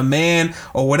a man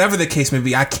or whatever the case may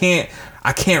be, I can't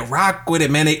rock with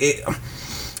it, man.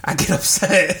 I get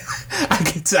upset.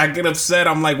 I get upset.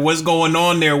 I'm like, what's going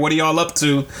on there? What are y'all up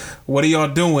to? What are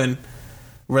y'all doing?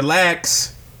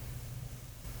 Relax.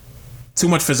 Too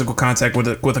much physical contact with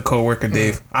a coworker,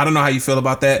 Dave. I don't know how you feel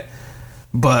about that,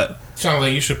 but sounds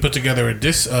like you should put together a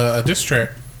diss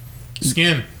track.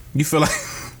 Skin. You feel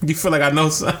like I know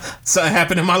something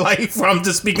happened in my life where I'm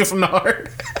just speaking from the heart?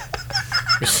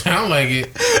 It sound like it.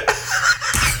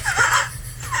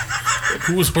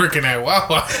 Who was working at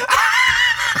Wawa?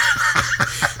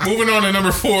 Moving on to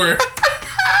number 4.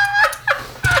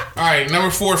 Alright, number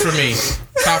 4 for me.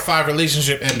 Top 5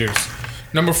 relationship enders.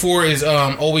 Number 4 is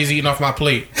always eating off my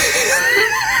plate.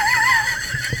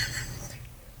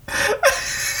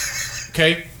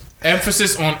 Okay?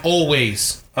 Emphasis on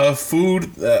always. Food.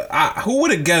 Who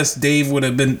would have guessed Dave would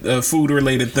have been a food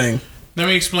related thing? Let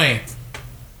me explain.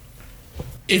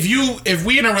 If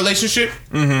we in a relationship,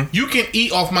 you can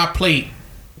eat off my plate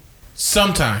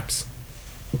sometimes,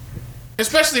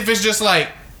 especially if it's just like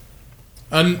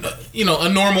a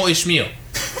normal-ish meal.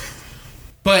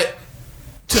 But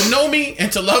to know me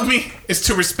and to love me is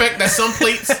to respect that some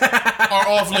plates are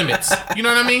off limits. You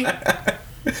know what I mean?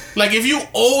 Like if you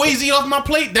always eat off my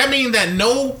plate, that means that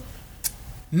no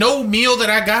meal that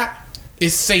I got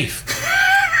is safe.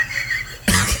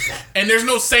 And there's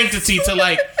no sanctity to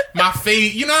like my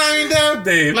favorite. You know what I mean, Dev?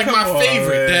 Dave, like my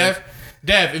favorite, man.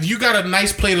 Dev, if you got a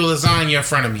nice plate of lasagna in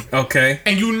front of me, okay,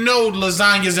 and you know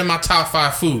lasagna's in my top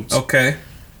 5 foods, okay,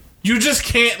 you just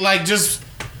can't like just,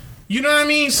 you know what I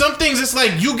mean? Some things it's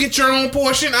like you get your own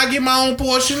portion, I get my own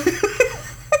portion,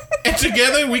 and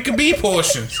together we could be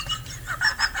portions.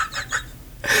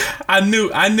 I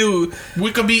knew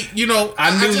we could be, you know.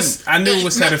 I knew it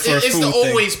was headed for a food thing. It's the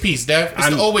always piece, Dev. It's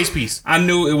the always piece. I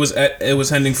knew it was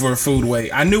heading for a food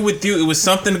way. I knew with you it was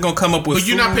something gonna come up with. But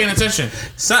you're not paying attention.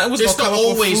 It's the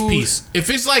always piece. If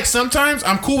it's like sometimes,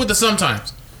 I'm cool with the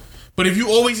sometimes. But if you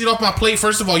always eat off my plate,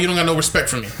 first of all, you don't got no respect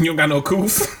for me. You don't got no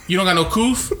coof. You don't got no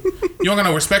coof. You don't got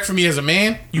no respect for me as a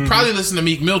man. You probably listen to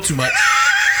Meek Mill too much.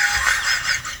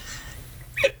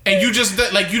 And you just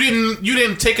like you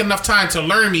didn't take enough time to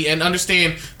learn me and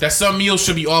understand that some meals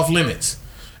should be off limits.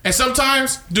 And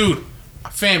sometimes, dude,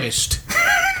 I'm famished.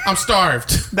 I'm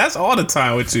starved. That's all the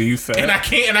time with you fat. And I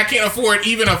can't afford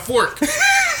even a fork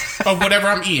of whatever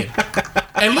I'm eating.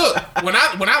 And look, when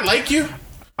I like you,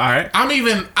 all right, I'm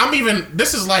even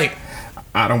this is like,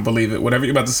 I don't believe it. Whatever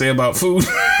you're about to say about food.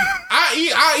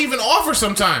 I even offer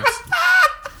sometimes.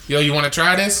 Yo, you want to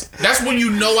try this? That's when you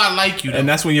know I like you. Though. And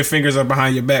that's when your fingers are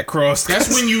behind your back crossed.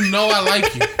 That's when you know I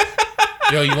like you.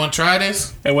 Yo, you want to try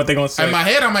this? And what they gonna say? In my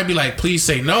head, I might be like, please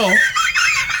say no.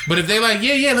 But if they like,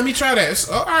 yeah, let me try that. It's,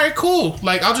 all right, cool.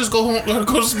 Like, I'll just go home,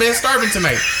 go to bed starving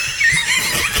tonight.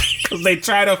 Because they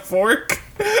tried a fork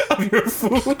of your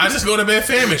food. I just go to bed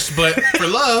famished, but for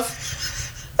love.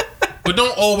 But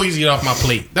don't always eat off my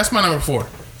plate. That's my number 4.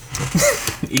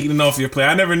 Eating off your plate.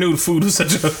 I never knew food was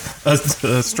such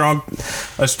a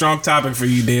strong topic for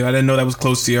you, Dave. I didn't know that was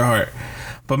close to your heart.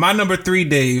 But my number 3,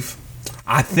 Dave,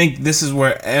 I think this is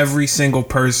where every single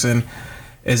person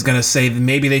is gonna say that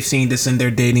maybe they've seen this in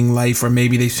their dating life, or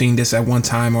maybe they've seen this at one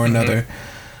time or another.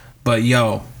 But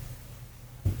yo,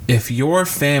 if your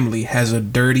family has a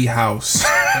dirty house,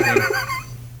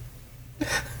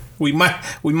 we might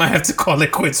have to call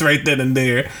it quits right then and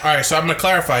there. All right, so I'm gonna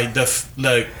clarify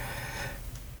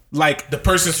like the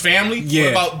person's family.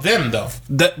 Yeah. What about them though?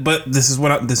 But this is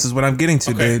what I'm getting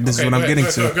to, okay, dude. This is what I'm getting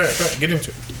to. Go ahead, get into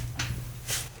it.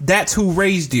 That's who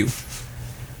raised you.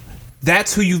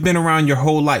 That's who you've been around your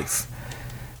whole life.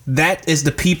 That is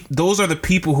the people. Those are the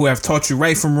people who have taught you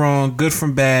right from wrong, good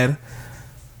from bad.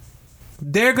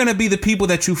 They're gonna be the people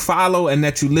that you follow and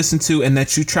that you listen to and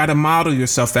that you try to model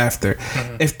yourself after.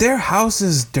 If their house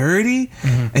is dirty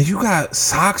and you got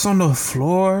socks on the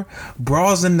floor,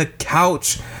 bras in the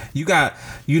couch, you got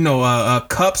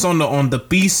cups on the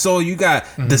piso, you got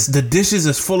the dishes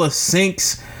is full of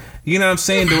sinks. You know what I'm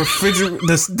saying? The refrigerator,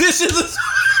 the dishes is.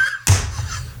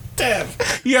 Damn.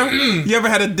 You ever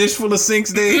had a dish full of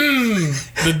sinks, Dave?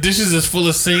 The dishes is full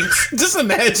of sinks. Just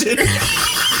imagine.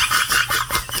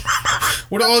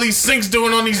 What are all these sinks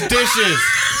doing on these dishes?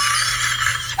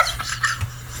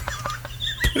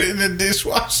 Put it in the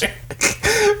dishwasher.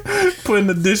 Putting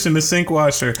the dish in the sink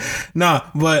washer. Nah,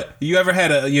 but you ever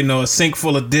had a sink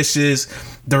full of dishes?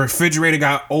 The refrigerator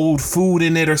got old food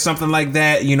in it or something like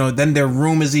that. Then their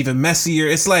room is even messier.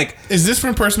 It's like, is this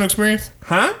from personal experience?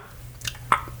 Huh?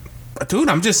 Dude,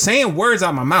 I'm just saying words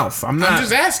out my mouth. I'm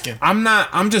just asking.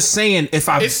 I'm just saying if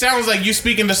I. It sounds like you're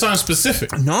speaking to something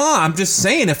specific. No, I'm just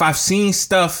saying if I've seen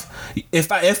stuff.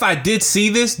 If I did see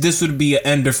this would be an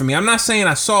ender for me. I'm not saying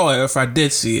I saw it. If I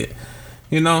did see it,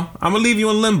 I'm gonna leave you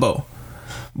in limbo.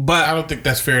 But I don't think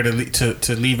that's fair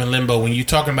to leave in limbo when you're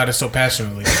talking about it so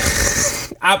passionately.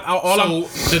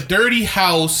 The dirty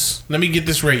house. Let me get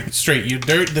this straight.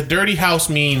 The dirty house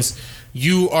means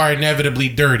you are inevitably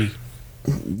dirty.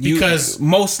 Because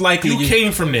most likely you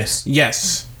came from this.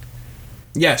 Yes.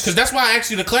 Because that's why I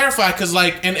asked you to clarify. Because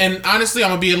and honestly,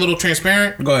 I'm gonna be a little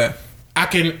transparent. Go ahead.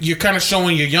 You're kind of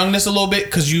showing your youngness a little bit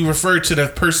because you referred to the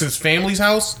person's family's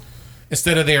house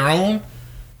instead of their own.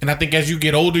 And I think as you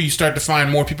get older, you start to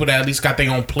find more people that at least got their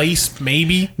own place,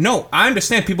 maybe. No, I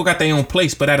understand people got their own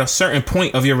place, but at a certain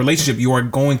point of your relationship, you are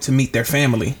going to meet their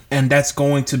family. And that's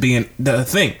going to be the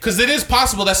thing. Because it is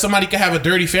possible that somebody could have a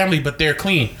dirty family, but they're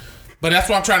clean. But that's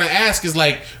what I'm trying to ask is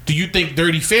do you think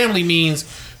dirty family means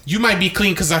you might be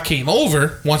clean because I came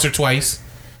over once or twice?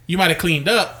 You might have cleaned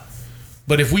up.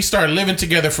 But if we start living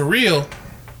together for real,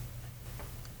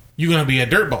 you're going to be a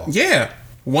dirtball. Yeah.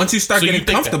 Once you start getting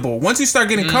comfortable,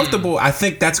 I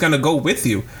think that's going to go with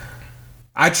you.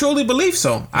 I truly believe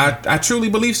so. I truly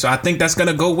believe so. I think that's going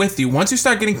to go with you. Once you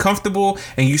start getting comfortable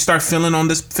and you start feeling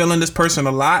this person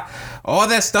a lot, all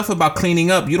that stuff about cleaning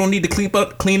up, you don't need to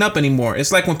clean up anymore.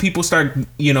 It's like when people start,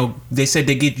 they said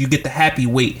you get the happy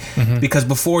weight because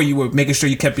before you were making sure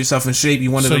you kept yourself in shape.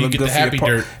 You wanted to look good for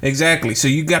your dirt. Exactly. So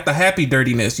you got the happy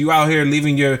dirtiness. You out here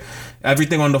leaving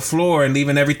everything on the floor and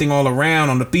leaving everything all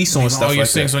around on the piso and stuff like that. All your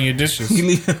sinks on your dishes. You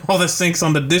leaving all the sinks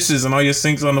on the dishes and all your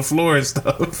sinks on the floor and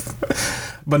stuff.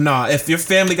 But nah, if your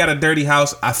family got a dirty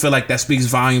house, I feel like that speaks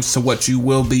volumes to what you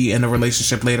will be in a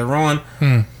relationship later on.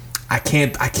 I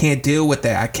can't deal with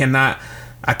that. I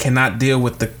cannot deal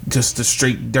with the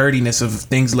straight dirtiness of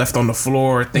things left on the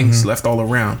floor, things left all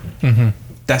around.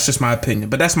 That's just my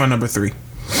opinion. But that's my number 3.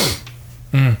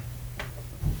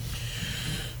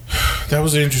 That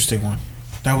was an interesting one.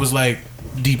 That was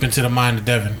deep into the mind of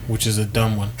Devin, which is a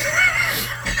dumb one.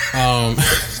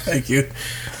 Thank you.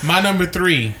 My number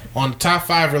 3 on top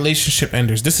 5 relationship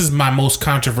enders. This is my most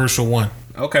controversial one.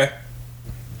 Okay.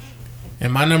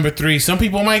 And my number 3, some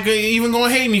people might even go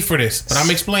and hate me for this, but I'm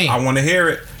explaining. I want to hear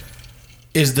it.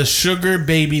 Is the sugar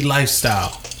baby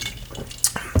lifestyle.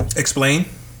 Explain.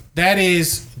 That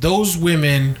is those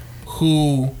women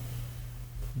who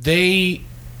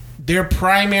their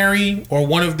primary or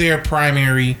one of their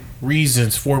primary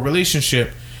reasons for a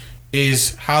relationship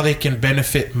is how they can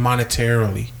benefit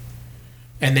monetarily.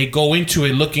 And they go into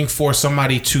it looking for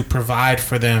somebody to provide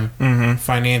for them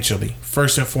financially,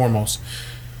 first and foremost.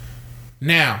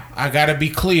 Now, I gotta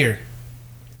be clear.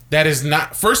 That is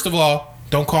not, first of all,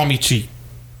 don't call me cheap.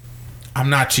 I'm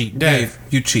not cheap. Dave,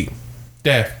 you cheap.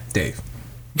 Dave.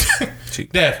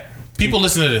 Cheap. Dave. People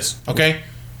listen to this, okay?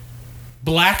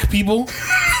 Black people.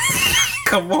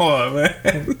 Come on,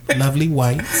 man. Lovely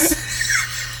whites.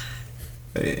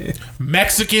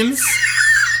 Mexicans.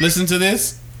 Listen to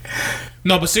this.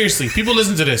 No, but seriously, people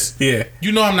listen to this. Yeah.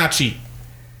 You know I'm not cheap.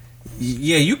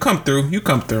 Yeah, you come through.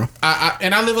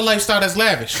 I live a lifestyle that's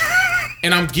lavish.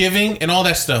 And I'm giving and all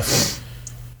that stuff.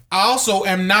 I also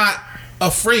am not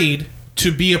afraid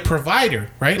to be a provider,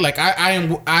 right? I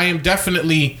am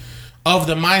definitely of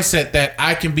the mindset that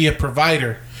I can be a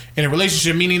provider in a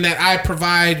relationship, meaning that I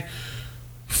provide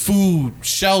food,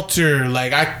 shelter,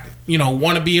 I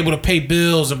want to be able to pay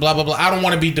bills and blah, blah, blah. I don't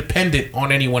want to be dependent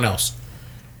on anyone else.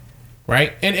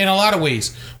 Right? In a lot of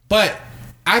ways. But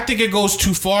I think it goes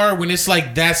too far when it's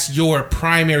that's your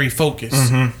primary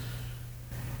focus.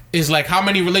 Is how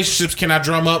many relationships can I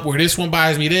drum up where this one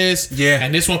buys me this,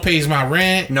 and this one pays my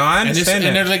rent. No, I understand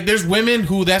that. And there's women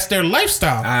who that's their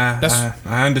lifestyle.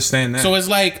 I understand that. So it's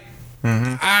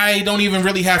I don't even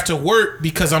really have to work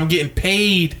because I'm getting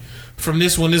paid from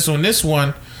this one,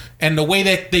 and the way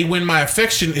that they win my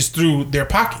affection is through their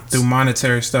pockets, through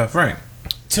monetary stuff, right?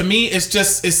 To me, it's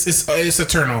just it's a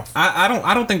turnoff. I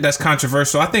don't think that's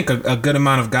controversial. I think a good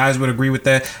amount of guys would agree with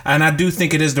that, and I do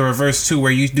think it is the reverse too,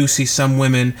 where you do see some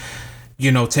women,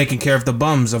 taking care of the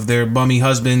bums of their bummy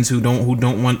husbands who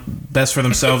don't want best for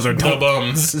themselves or don't. The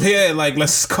bums. Yeah,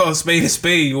 let's call a spade a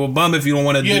spade. You're a bum if you don't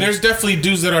want to. Yeah, there's definitely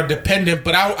dudes that are dependent,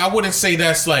 but I wouldn't say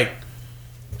that's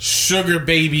sugar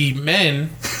baby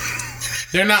men.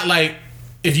 they're not like,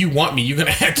 if you want me, you're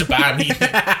gonna have to buy me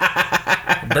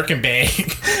a Birkin bag.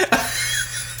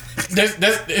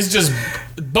 It's just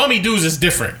bummy dudes is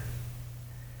different.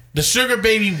 The sugar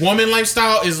baby woman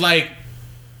lifestyle is like,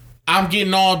 I'm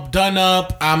getting all done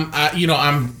up.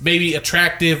 I'm maybe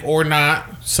attractive or not.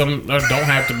 Some don't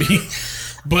have to be.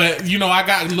 But, I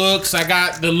got looks. I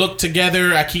got the look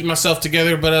together. I keep myself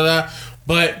together.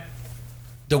 But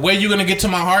the way you're going to get to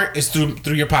my heart is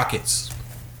through your pockets.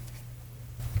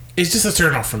 It's just a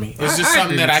turn off for me. It's just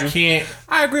something that I can't.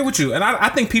 I agree with you. And I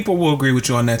think people will agree with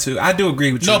you on that, too. I do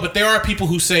agree with you. No, but there are people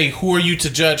who say, who are you to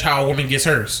judge how a woman gets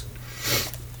hers?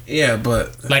 Yeah,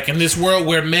 but... Like, in this world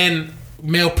where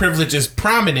male privilege is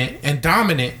prominent and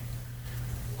dominant,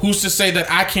 who's to say that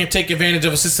I can't take advantage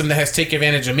of a system that has taken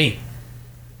advantage of me?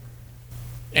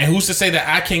 And who's to say that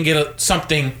I can get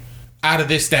something out of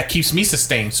this that keeps me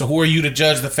sustained? So who are you to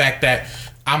judge the fact that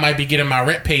I might be getting my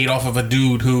rent paid off of a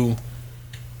dude who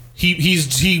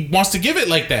he wants to give it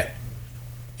like that?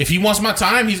 If he wants my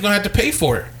time, he's gonna have to pay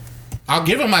for it. I'll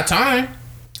give him my time.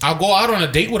 I'll go out on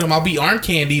a date with him. I'll be arm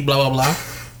candy, blah blah blah.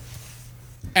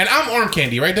 And I'm arm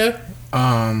candy, right there.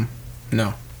 No.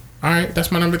 All right,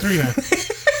 that's my number 3 then.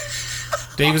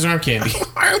 Dave is arm candy.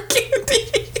 Arm candy.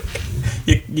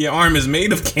 Your arm is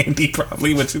made of candy,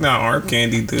 probably, but you're not arm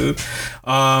candy, dude.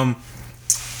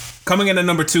 Coming in at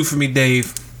number 2 for me,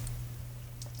 Dave.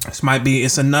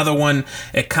 It's another one.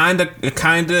 It kind of,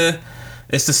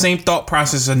 it's the same thought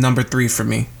process as number 3 for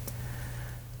me.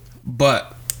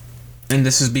 But, and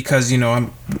this is because,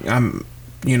 I'm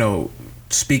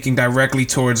speaking directly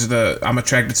towards I'm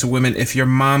attracted to women. If your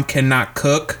mom cannot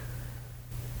cook,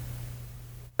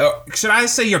 should I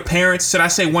say your parents? Should I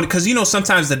say one? Because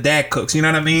sometimes the dad cooks. You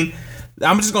know what I mean?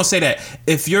 I'm just gonna say that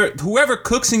if whoever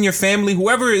cooks in your family,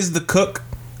 whoever is the cook,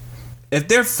 if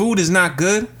their food is not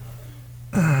good,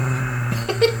 oh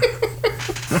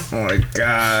my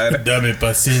God, dame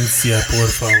paciencia, por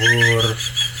favor.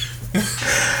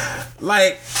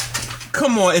 Like,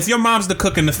 come on, if your mom's the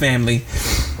cook in the family,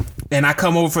 and I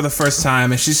come over for the first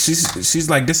time, and she's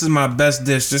like, this is my best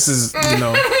dish. This is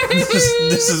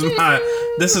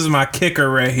this is my kicker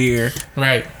right here.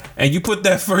 Right. And you put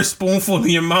that first spoonful in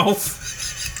your mouth,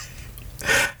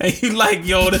 and you like,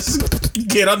 yo, this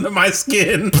get under my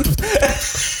skin.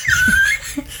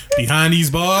 Behind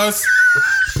these bars,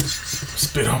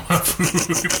 spit on my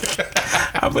food.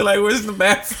 I'll be like, where's the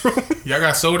bathroom? Y'all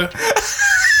got soda?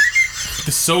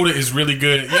 The soda is really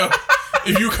good. Yo,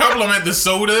 if you compliment the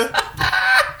soda,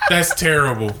 that's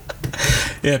terrible.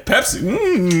 Yeah,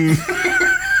 Pepsi.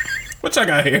 What y'all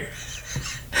got here?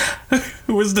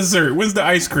 Where's dessert? Where's the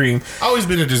ice cream? I've always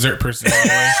been a dessert person, by the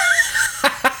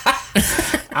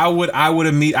way.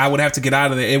 I would have to get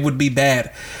out of there. It would be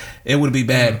bad. It would be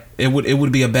bad. It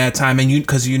would be a bad time, and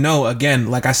because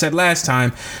again, like I said last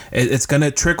time, it's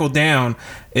gonna trickle down.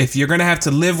 If you're gonna have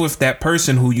to live with that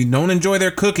person who you don't enjoy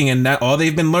their cooking, and that all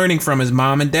they've been learning from is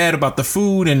mom and dad about the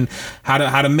food and how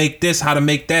to make this, how to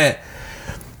make that,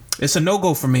 it's a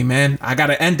no-go for me, man. I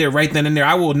gotta end it right then and there.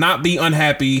 I will not be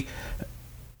unhappy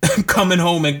coming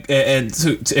home and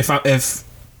if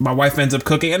my wife ends up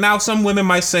cooking. And now some women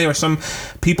might say, or some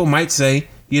people might say,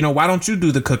 why don't you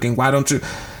do the cooking? Why don't you?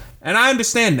 And I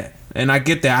understand that. And I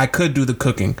get that. I could do the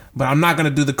cooking. But I'm not going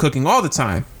to do the cooking all the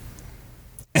time.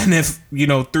 And if,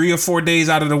 3 or 4 days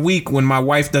out of the week when my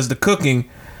wife does the cooking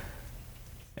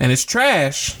and it's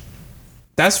trash,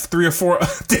 that's 3 or 4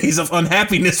 days of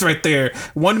unhappiness right there.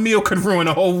 One meal could ruin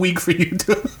a whole week for you.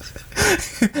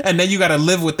 And then you got to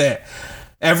live with that.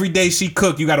 Every day she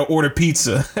cook, you got to order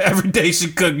pizza. Every day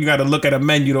she cook, you got to look at a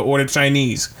menu to order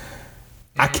Chinese.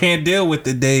 I can't deal with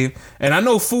it, Dave. And I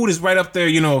know food is right up there,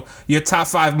 your top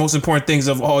 5 most important things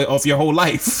of your whole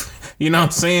life. You know what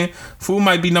I'm saying? Food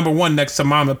might be number 1 next to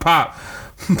mom and pop.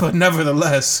 But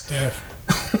nevertheless. Yeah.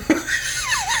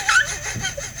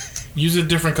 Use a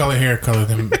different hair color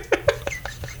than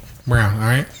brown, all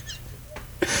right?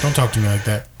 Don't talk to me like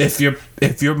that. If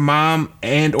your mom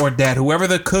and or dad, whoever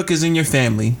the cook is in your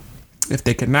family, if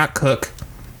they cannot cook,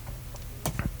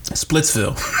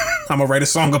 Splitsville. I'm gonna write a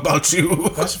song about you.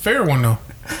 That's a fair one though,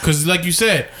 because like you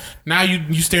said, now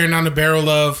you staring down the barrel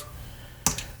of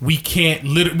we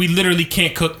literally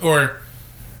can't cook, or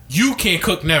you can't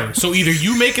cook never. So either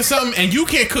you making something and you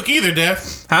can't cook either,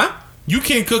 Def. Huh? You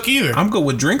can't cook either. I'm good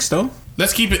with drinks though.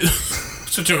 Let's keep it.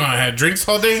 So you're gonna have drinks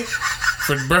all day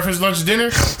for breakfast, lunch, dinner.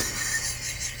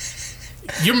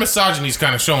 Your misogyny's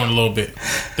kind of showing a little bit.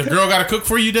 The girl got to cook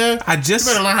for you, Dad. You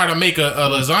better learn how to make a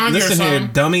lasagna. Listen or something. here,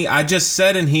 dummy. I just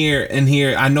said in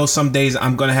here. I know some days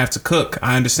I'm gonna have to cook.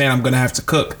 I understand I'm gonna have to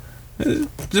cook.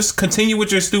 Just continue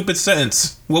with your stupid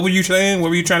sentence. What were you saying? What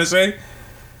were you trying to say?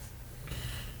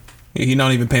 He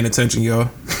not even paying attention, yo.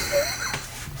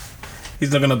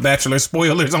 He's looking at Bachelor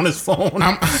spoilers on his phone.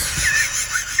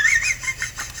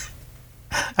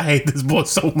 I hate this boy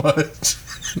so much.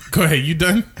 Go ahead, you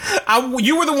done?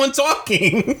 You were the one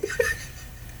talking.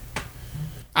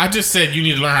 I just said you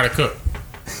need to learn how to cook.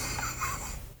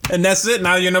 And that's it.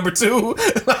 Now you're number 2.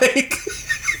 Like,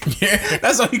 Yeah.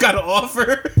 that's all you got to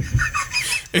offer.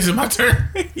 Is it my turn?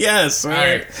 Yes. All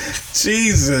right.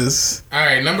 Jesus. All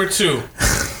right, number 2.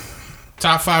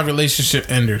 Top 5 relationship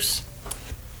enders.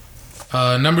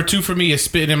 Number 2 for me is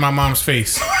spitting in my mom's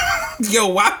face. Yo,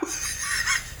 wow.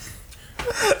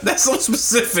 That's so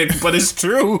specific, but it's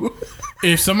true.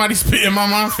 If somebody spit in my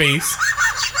mom's face,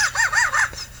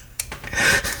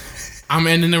 I'm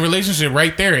ending the relationship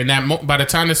right there. And that by the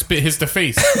time the spit hits the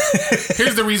face,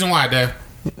 here's the reason why, Dad.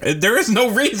 There is no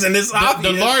reason. It's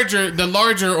obvious. The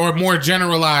larger or more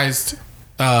generalized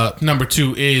number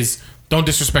 2 is don't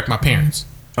disrespect my parents.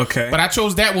 Okay. But I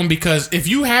chose that one because if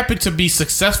you happen to be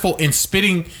successful in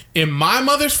spitting in my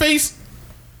mother's face,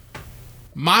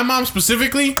 my mom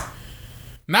specifically,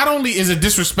 not only is it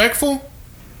disrespectful,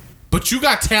 but you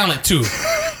got talent too.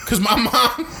 Because my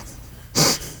mom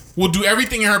will do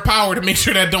everything in her power to make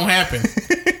sure that don't happen.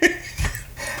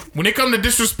 When it comes to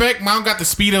disrespect, mom got the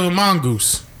speed of a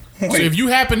mongoose. Wait. So if you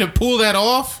happen to pull that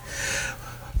off,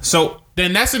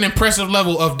 then that's an impressive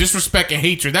level of disrespect and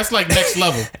hatred. That's like next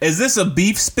level. Is this a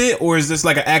beef spit or is this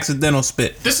like an accidental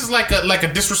spit? This is like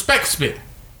a disrespect spit.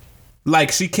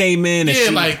 Like she came in and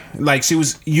she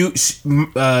was your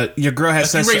girl had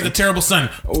said you raised a terrible son.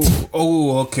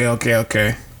 Oh,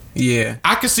 okay. Yeah.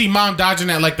 I could see mom dodging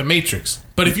that like the Matrix.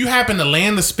 But if you happen to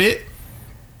land the spit,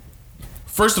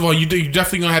 first of all, you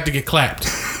definitely gonna have to get clapped.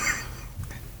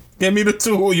 Give me the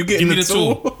tool. You getting the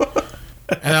tool?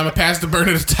 And I'm gonna pass the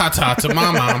burner to Tata to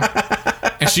my mom,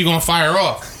 and she gonna fire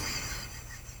off.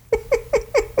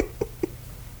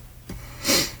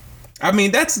 I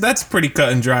mean, that's pretty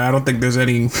cut and dry. I don't think there's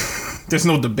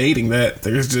no debating that.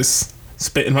 There's just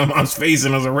spit in my mom's face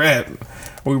and there's a rap.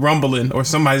 We rumbling or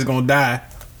somebody's gonna die.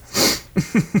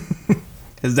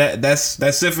 Is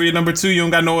that's it for your number 2? You don't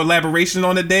got no elaboration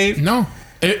on it, Dave? No.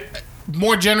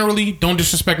 More generally, don't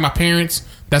disrespect my parents.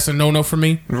 That's a no-no for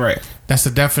me. Right. That's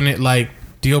a definite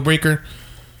deal breaker.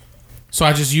 So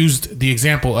I just used the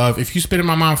example of if you spit in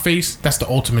my mom's face, that's the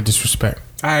ultimate disrespect.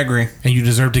 I agree. And you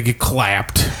deserve to get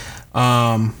clapped.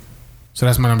 So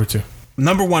that's my number 2.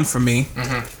 Number 1 for me.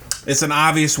 It's an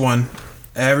obvious one.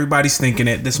 Everybody's thinking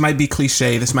it. This might be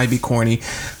cliche. This might be corny.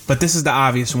 But this is the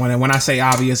obvious one. And when I say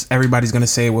obvious, everybody's going to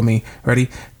say it with me. Ready?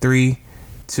 3,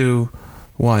 2,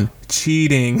 1.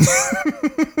 Cheating.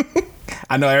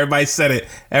 I know everybody said it.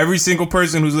 Every single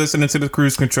person who's listening to the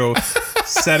Cruise Control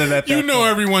said it at that You know point.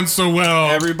 everyone so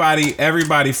well.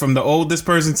 Everybody from the oldest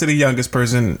person to the youngest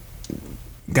person.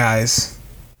 Guys,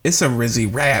 it's a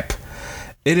Rizzy rap.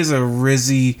 It is a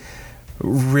Rizzy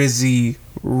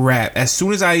rap. As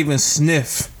soon as I even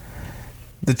sniff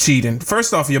the cheating,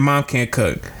 first off, your mom can't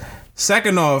cook.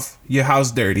 Second off, your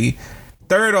house dirty.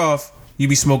 Third off, you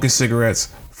be smoking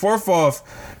cigarettes. Fourth off,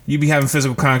 you be having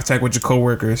physical contact with your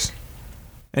coworkers.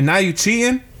 And now you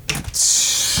cheating?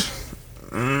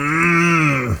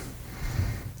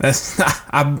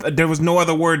 There was no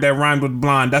other word that rhymed with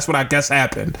blonde. That's what I guess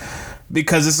happened.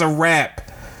 Because it's a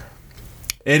rap.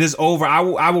 It is over.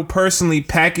 I will personally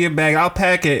pack your bag. I'll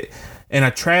pack it in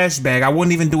a trash bag. I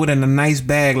wouldn't even do it in a nice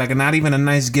bag, like not even a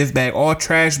nice gift bag. All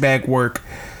trash bag work.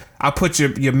 I'll put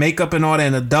your makeup and all that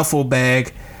in a duffel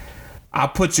bag. I'll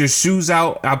put your shoes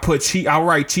out. I'll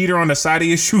write cheater on the side of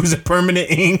your shoes in permanent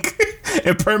ink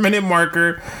and permanent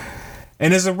marker.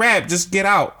 And it's a wrap. Just get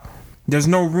out. There's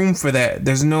no room for that.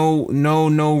 There's no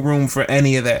room for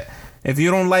any of that. If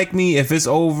you don't like me, if it's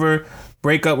over,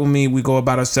 break up with me. We go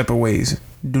about our separate ways.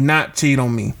 Do not cheat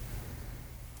on me.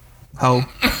 Ho.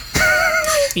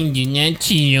 Do not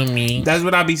cheat on me. That's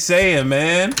what I be saying,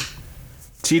 man.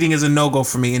 Cheating is a no-go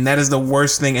for me, and that is the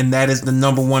worst thing, and that is the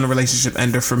number 1 relationship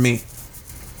ender for me.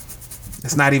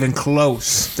 It's not even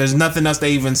close. There's nothing else that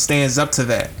even stands up to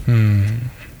that.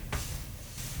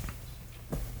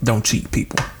 Don't cheat,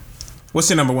 people. What's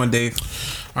your number 1, Dave?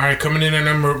 All right, coming in at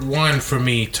number 1 for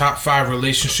me, top 5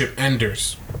 relationship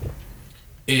enders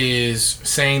is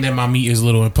saying that my meat is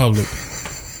little in public.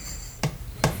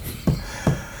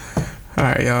 All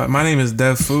right, y'all. My name is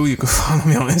Dev Fu. You can follow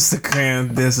me on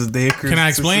Instagram. This is Dave Cruz. Can I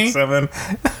explain? 267.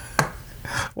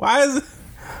 Why is it?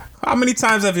 How many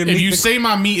times have you? If you say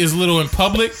my meat is little in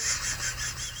public,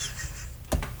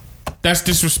 that's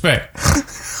disrespect.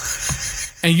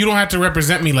 And you don't have to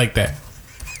represent me like that.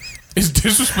 It's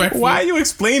disrespectful. Why are you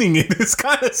explaining it? It's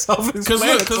kind of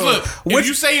self-explanatory. Because look, if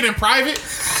you say it in private,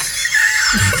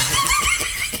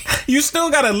 You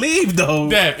still gotta leave though.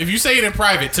 Dev, if you say it in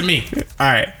private to me,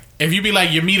 All right. if you be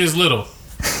like, your meat is little,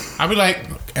 I'll be like,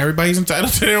 everybody's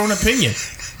entitled to their own opinion.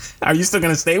 Are you still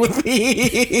gonna stay with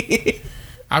me?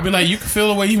 I'll be like, you can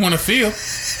feel the way you want to feel.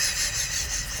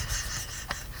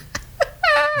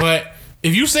 But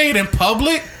if you say it in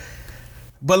public,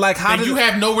 But like, how then do you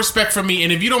have no respect for me.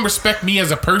 And if you don't respect me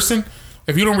as a person,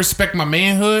 if you don't respect my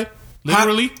manhood,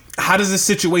 literally, how does this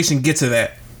situation get to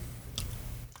that?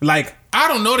 Like, I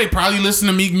don't know. They probably listen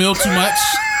to Meek Mill too much.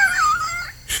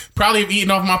 Probably have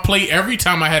eaten off my plate every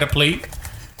time I had a plate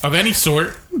of any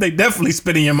sort. they definitely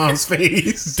spit in your mom's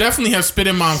face. Definitely have spit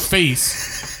in my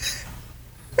face.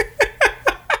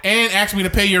 And asked me to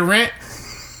pay your rent.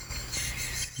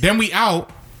 Then we out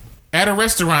at a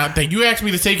restaurant that you asked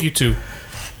me to take you to.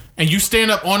 And you stand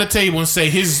up on the table and say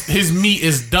his meat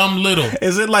is dumb little.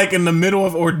 Is it like in the middle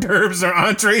of hors d'oeuvres or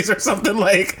entrees or something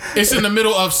like? It's in the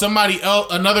middle of somebody else.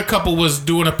 Another couple was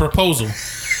doing a proposal.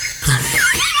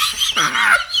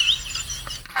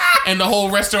 And the whole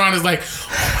restaurant is like,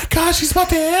 oh my gosh, she's about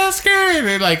to ask her. And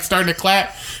they're like starting to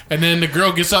clap. And then the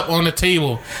girl gets up on the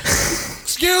table.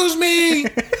 Excuse me.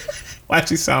 Why'd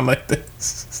she sound like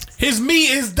this? His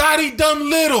meat is dotty dumb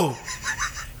little.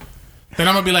 Then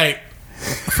I'm going to be like,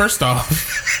 first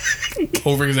off,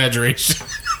 over exaggeration.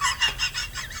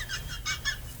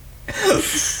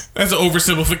 That's an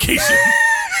oversimplification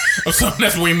of something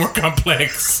that's way more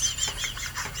complex.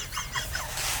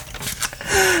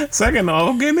 Second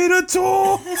off, give me the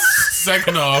tool.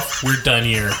 Second off, we're done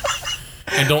here.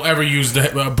 And don't ever use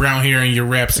the brown hair in your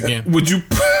raps again. Would you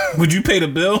pay the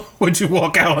bill? Would you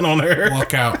walk out on her?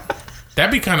 Walk out.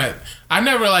 That'd be kind of... I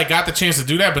never like got the chance to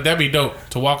do that, but that'd be dope.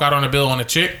 To walk out on a bill on a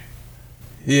chick.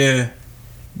 Yeah.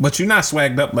 But you're not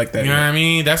swagged up like that. You know what I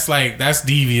mean? That's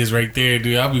devious right there,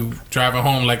 dude. I'll be driving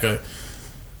home like a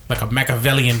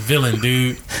Machiavellian villain,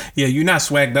 dude. Yeah, you're not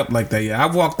swagged up like that. Yeah,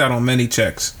 I've walked out on many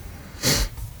checks.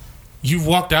 You've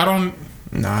walked out on...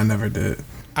 No, I never did.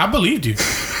 I believed you.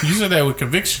 You said that with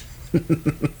conviction.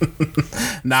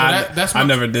 Nah, So I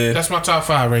never did. That's my top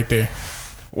 5 right there.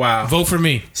 Wow. Vote for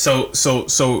me. So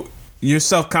you're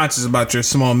self-conscious about your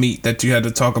small meat that you had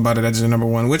to talk about it as your number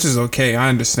one, which is okay. I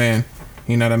understand.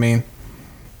 You know what I mean?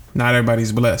 Not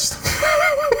everybody's blessed.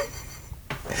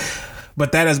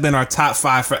 But that has been our top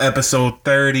 5 for episode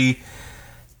 30.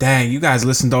 Dang, you guys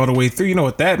listened all the way through. You know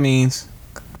what that means.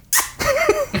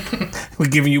 We're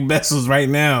giving you vessels right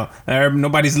now.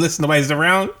 Nobody's listening. Nobody's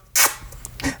around.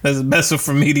 That's a vessel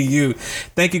from me to you.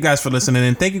 Thank you guys for listening,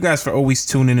 and thank you guys for always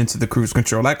tuning into the Cruise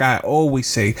Control. Like I always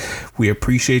say, we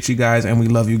appreciate you guys and we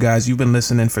love you guys. You've been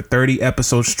listening for 30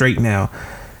 episodes straight now,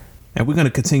 and we're going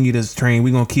to continue this train.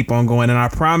 We're going to keep on going, and I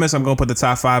promise I'm going to put the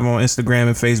top 5 on Instagram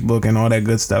and Facebook and all that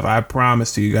good stuff. I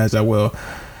promise to you guys I will.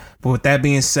 But with that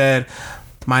being said,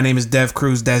 my name is Dev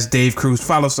Cruz. That's Dave Cruz.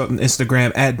 Follow us on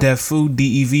Instagram at DevFood,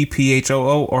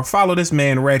 DEVPHOO, or follow this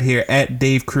man right here at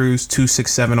Dave Cruz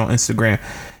 267 on Instagram.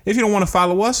 If you don't want to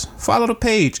follow us, follow the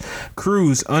page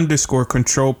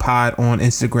Cruz_Control Pod on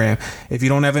Instagram. If you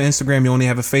don't have an Instagram, you only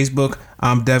have a Facebook,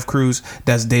 I'm Dev Cruz.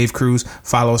 That's Dave Cruz.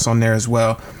 Follow us on there as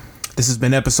well. This has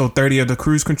been episode 30 of the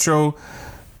Cruise Control.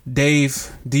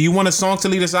 Dave, do you want a song to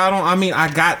lead us out on? I mean,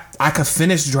 I could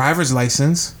finish Driver's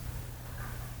License.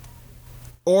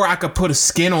 Or I could put a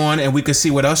Skin on and we could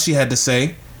see what else she had to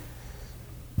say.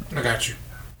 I got you.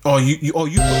 Oh, you